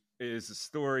story is a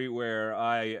story where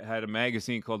I had a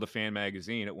magazine called The Fan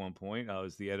Magazine at one point. I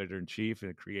was the editor-in-chief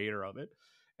and creator of it.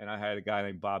 And I had a guy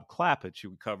named Bob Clappich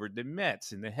who covered the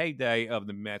Mets in the heyday of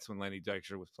the Mets when Lenny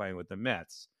Dykstra was playing with the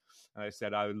Mets. And I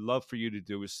said, I would love for you to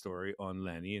do a story on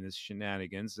Lenny and his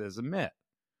shenanigans as a Met.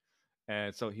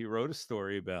 And so he wrote a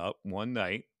story about one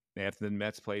night after the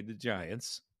Mets played the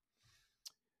Giants.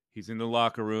 He's in the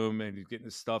locker room and he's getting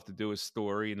his stuff to do a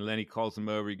story. And Lenny calls him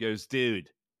over. He goes, "Dude,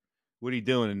 what are you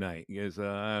doing tonight?" He goes, "I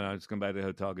don't know. I'm just going back to the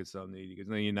hotel, get something to eat." He goes,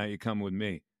 "No, you're not. You're coming with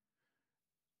me."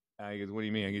 He goes, "What do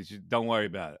you mean?" I goes, "Don't worry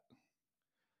about it."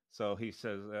 So he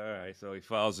says, "All right." So he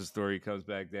files the story. He comes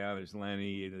back down. There's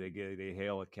Lenny. And they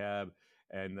hail a cab.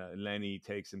 And Lenny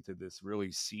takes him to this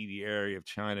really seedy area of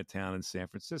Chinatown in San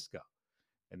Francisco.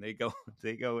 And they go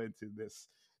into this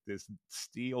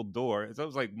steel door. It's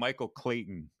almost like Michael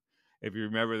Clayton. If you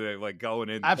remember that, like going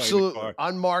in, absolutely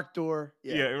unmarked door.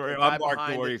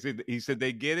 Unmarked door. He said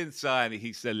they get inside.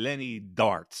 He said Lenny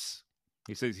darts.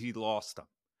 He says he lost them,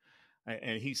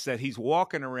 and he said he's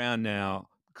walking around now.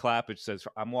 Clappich says,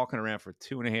 "I'm walking around for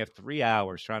 2.5, 3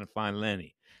 hours trying to find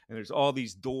Lenny, and there's all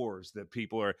these doors that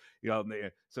people are,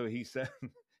 So he said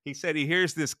he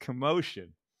hears this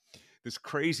commotion." This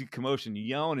crazy commotion,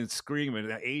 yelling and screaming.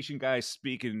 The Asian guys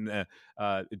speaking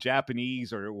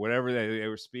Japanese or whatever they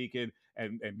were speaking,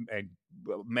 and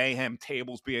mayhem,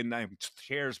 tables being,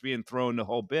 chairs being thrown, the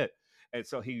whole bit. And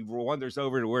so he wanders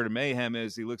over to where the mayhem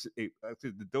is. He looks at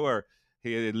the door.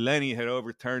 Lenny had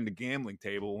overturned the gambling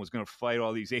table and was going to fight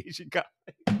all these Asian guys.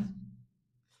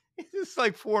 It's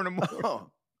like 4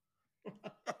 a.m.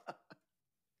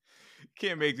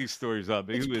 Can't make these stories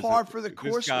up. It's par for the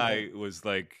course. This guy was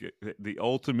like the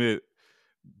ultimate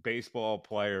baseball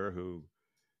player who,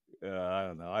 I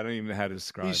don't know. I don't even know how to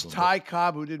describe him. He's Ty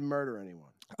Cobb who didn't murder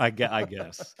anyone. I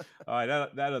guess. All right,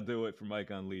 that'll do it for Mike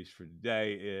Unleashed for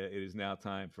today. It is now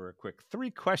time for a quick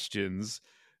 3 questions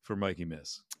for Mikey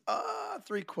Miss.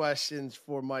 3 questions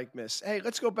for Mike Miss. Hey,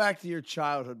 let's go back to your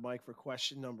childhood, Mike, for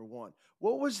question number 1.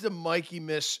 What was the Mikey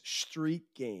Miss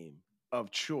street game of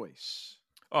choice?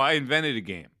 Oh, I invented a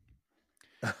game.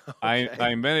 Okay. I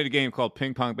invented a game called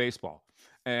ping pong baseball.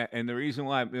 And the reason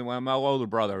why, my older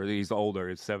brother, he's older,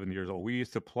 he's 7 years old. We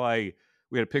used to play,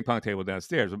 we had a ping pong table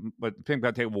downstairs, but the ping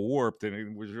pong table warped and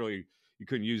it was really, you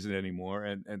couldn't use it anymore.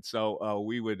 And so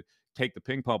we would take the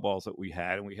ping pong balls that we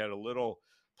had, and we had a little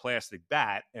plastic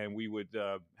bat, and we would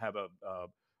have a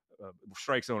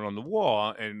strike zone on the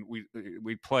wall, and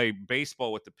we'd play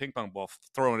baseball with the ping pong ball,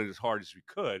 throwing it as hard as we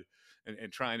could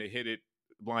and trying to hit it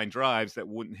blind drives that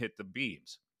wouldn't hit the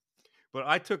beams. But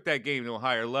I took that game to a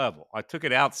higher level. I took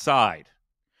it outside.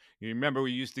 You remember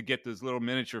we used to get those little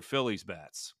miniature Phillies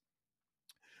bats.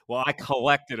 Well, I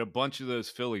collected a bunch of those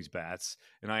Phillies bats,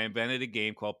 and I invented a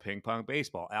game called ping pong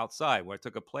baseball outside, where I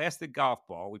took a plastic golf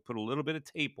ball. We put a little bit of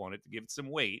tape on it to give it some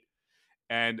weight.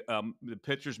 And the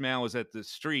pitcher's mound was at the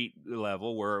street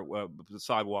level where the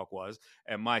sidewalk was.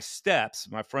 And my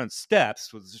front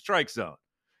steps was the strike zone.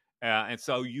 And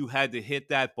so you had to hit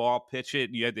that ball, pitch it,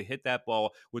 and you had to hit that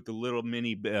ball with the little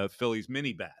mini Phillies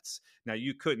mini bats. Now,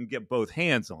 you couldn't get both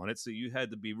hands on it, so you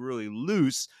had to be really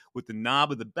loose with the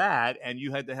knob of the bat, and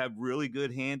you had to have really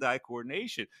good hand-eye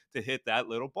coordination to hit that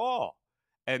little ball.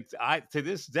 And to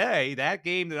this day, that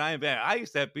game that I invented, I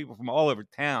used to have people from all over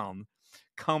town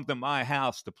come to my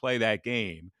house to play that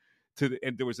game.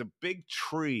 And there was a big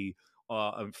tree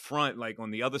in front, like on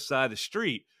the other side of the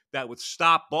street, that would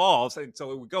stop balls, and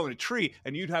so it would go in a tree,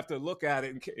 and you'd have to look at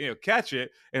it and catch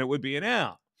it, and it would be an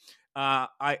out. I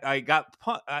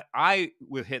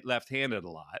would hit left-handed a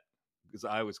lot because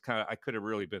I could have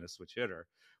really been a switch hitter,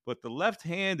 but the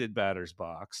left-handed batter's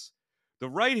box, the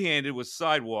right-handed was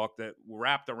sidewalk that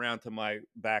wrapped around to my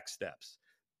back steps.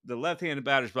 The left-handed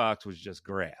batter's box was just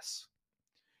grass,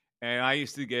 and I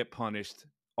used to get punished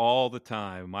all the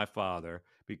time, my father,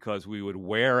 because we would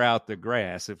wear out the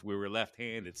grass if we were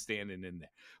left-handed standing in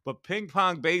there. But ping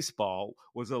pong baseball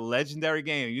was a legendary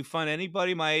game. You find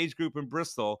anybody my age group in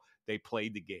Bristol, they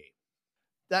played the game.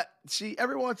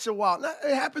 Every once in a while,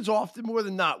 it happens often more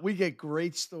than not. We get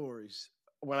great stories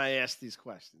when I ask these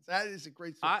questions. That is a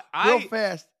great story. Real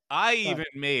fast. I even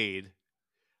made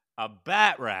a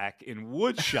bat rack in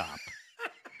wood shop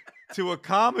to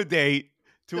accommodate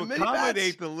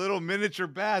the little miniature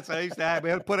bats I used to have. We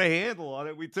had to put a handle on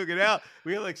it. We took it out.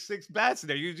 We had like 6 bats in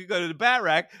there. You go to the bat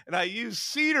rack, and I used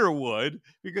cedar wood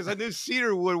because I knew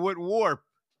cedar wood wouldn't warp.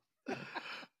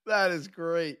 That is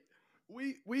great.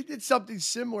 We did something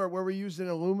similar where we used an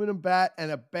aluminum bat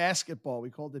and a basketball. We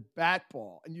called it bat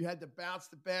ball, and you had to bounce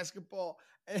the basketball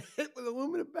and hit with an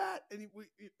aluminum bat. And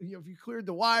if you cleared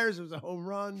the wires, it was a home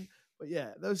run. But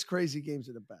yeah, those crazy games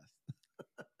are the best.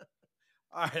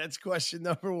 All right, that's question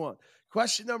number 1.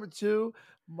 Question number 2,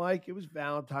 Mike, it was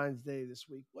Valentine's Day this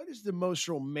week. What is the most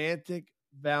romantic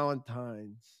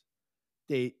Valentine's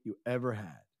date you ever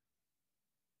had?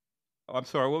 Oh, I'm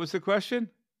sorry, what was the question?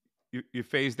 You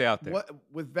phased out there.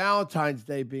 With Valentine's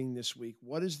Day being this week,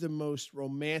 what is the most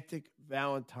romantic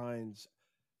Valentine's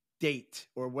date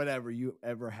or whatever you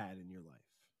ever had in your life?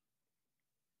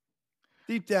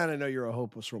 Deep down, I know you're a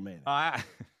hopeless romantic.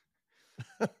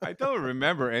 I don't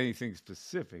remember anything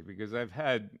specific because I've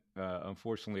had,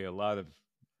 unfortunately, a lot of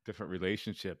different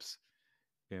relationships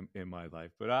in my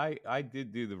life. But I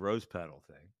did do the rose petal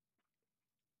thing.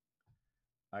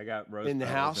 I got rose in the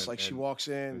house, and she walks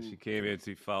in. She came in.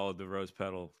 She followed the rose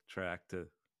petal track to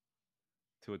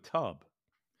a tub,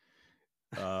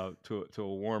 to a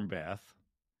warm bath,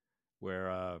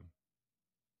 where I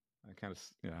kind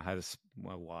of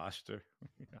I washed her.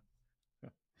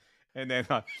 And then,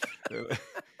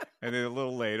 and then a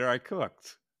little later, I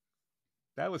cooked.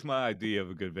 That was my idea of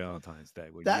a good Valentine's Day,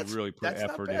 when you really put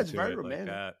effort into it like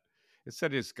that.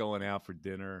 Instead of just going out for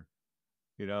dinner,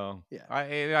 Yeah.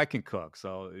 I can cook,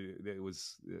 so it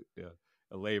was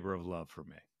a labor of love for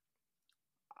me.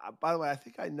 By the way, I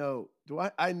think I know.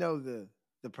 I know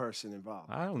the person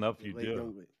involved? I don't know if you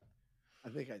do. I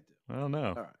think I do. I don't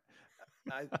know. All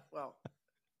right.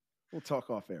 We'll talk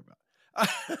off air about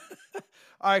it.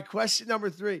 All right, question number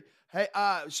 3. Hey,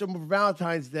 so for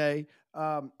Valentine's Day,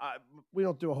 we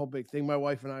don't do a whole big thing. My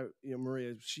wife and I,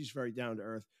 Maria, she's very down to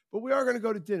earth, but we are going to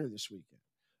go to dinner this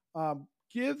weekend.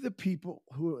 Give the people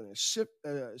who are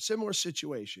in a similar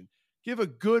situation, give a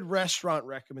good restaurant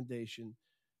recommendation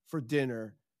for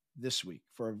dinner this week,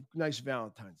 for a nice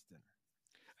Valentine's dinner.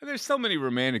 And there's so many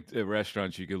romantic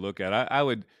restaurants you could look at. I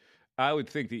would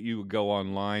think that you would go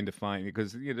online to find,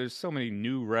 because there's so many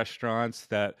new restaurants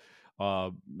that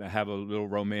have a little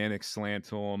romantic slant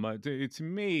to them. To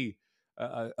me,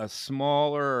 a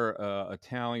smaller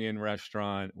Italian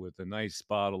restaurant with a nice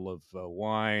bottle of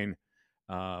wine,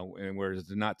 and where there's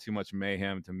not too much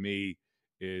mayhem, to me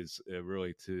is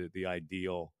really to the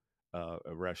ideal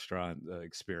a restaurant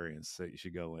experience that you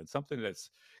should go in. Something that's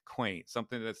quaint,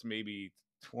 something that's maybe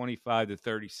 25 to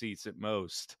 30 seats at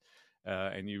most.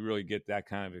 And you really get that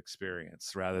kind of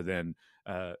experience rather than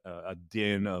a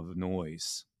din of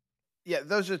noise. Yeah,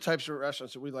 those are the types of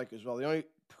restaurants that we like as well. The only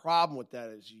problem with that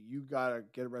is you got to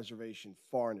get a reservation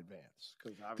far in advance.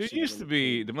 There used to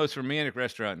be the most romantic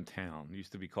restaurant in town. It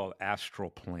used to be called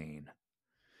Astral Plane.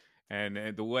 And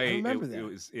the way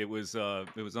it was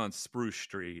on Spruce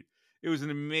Street. It was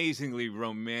an amazingly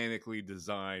romantically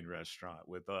designed restaurant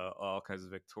with all kinds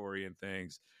of Victorian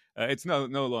things. It's no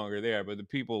longer there, but the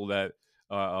people that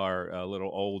are a little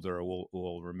older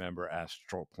will remember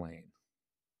Astral Plane.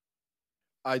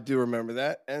 I do remember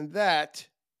that, and that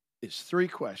is 3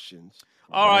 questions.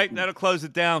 All right, that'll close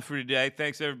it down for today.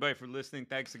 Thanks, everybody, for listening.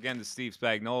 Thanks again to Steve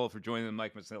Spagnuolo for joining the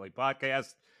Mike Missanelli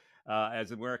podcast.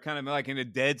 as we're kind of like in a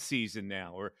dead season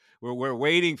now. We're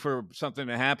waiting for something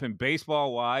to happen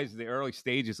baseball-wise. The early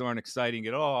stages aren't exciting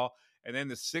at all. And then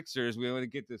the Sixers, we want to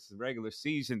get this regular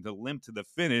season to limp to the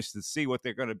finish to see what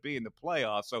they're going to be in the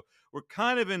playoffs. So we're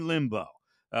kind of in limbo.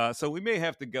 So we may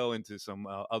have to go into some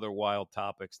other wild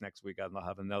topics next week. I'll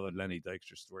have another Lenny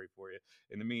Dykstra story for you.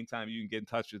 In the meantime, you can get in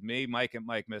touch with me, Mike at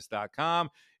MikeMiss.com.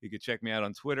 You can check me out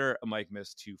on Twitter,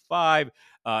 MikeMiss25.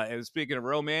 And speaking of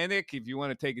romantic, if you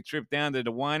want to take a trip down to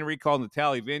the winery called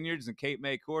Natali Vineyards in Cape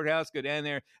May Courthouse, go down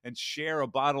there and share a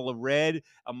bottle of red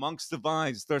amongst the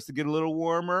vines. It starts to get a little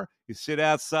warmer. You sit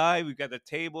outside. We've got the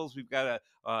tables. We've got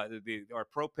our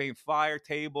propane fire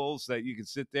tables that you can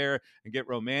sit there and get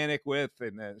romantic with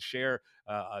and share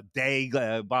a day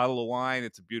bottle of wine.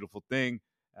 It's a beautiful thing.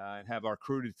 And have our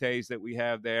crudités that we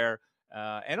have there.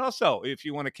 And also, if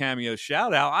you want a cameo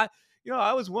shout out,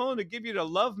 I was willing to give you the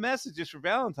love messages for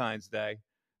Valentine's Day.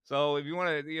 So if you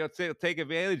want to take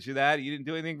advantage of that, you didn't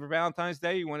do anything for Valentine's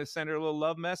Day, you want to send her a little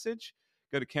love message,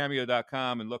 go to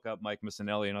cameo.com and look up Mike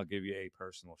Missanelli, and I'll give you a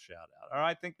personal shout out. All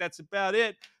right, I think that's about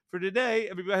it for today.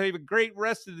 Everybody have a great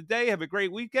rest of the day. Have a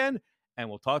great weekend, and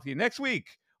we'll talk to you next week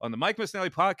on the Mike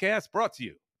Missanelli Podcast, brought to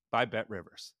you by Bet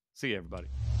Rivers. See you, everybody.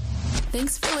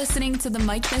 Thanks for listening to the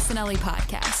Mike Missanelli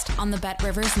Podcast on the Bet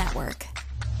Rivers Network.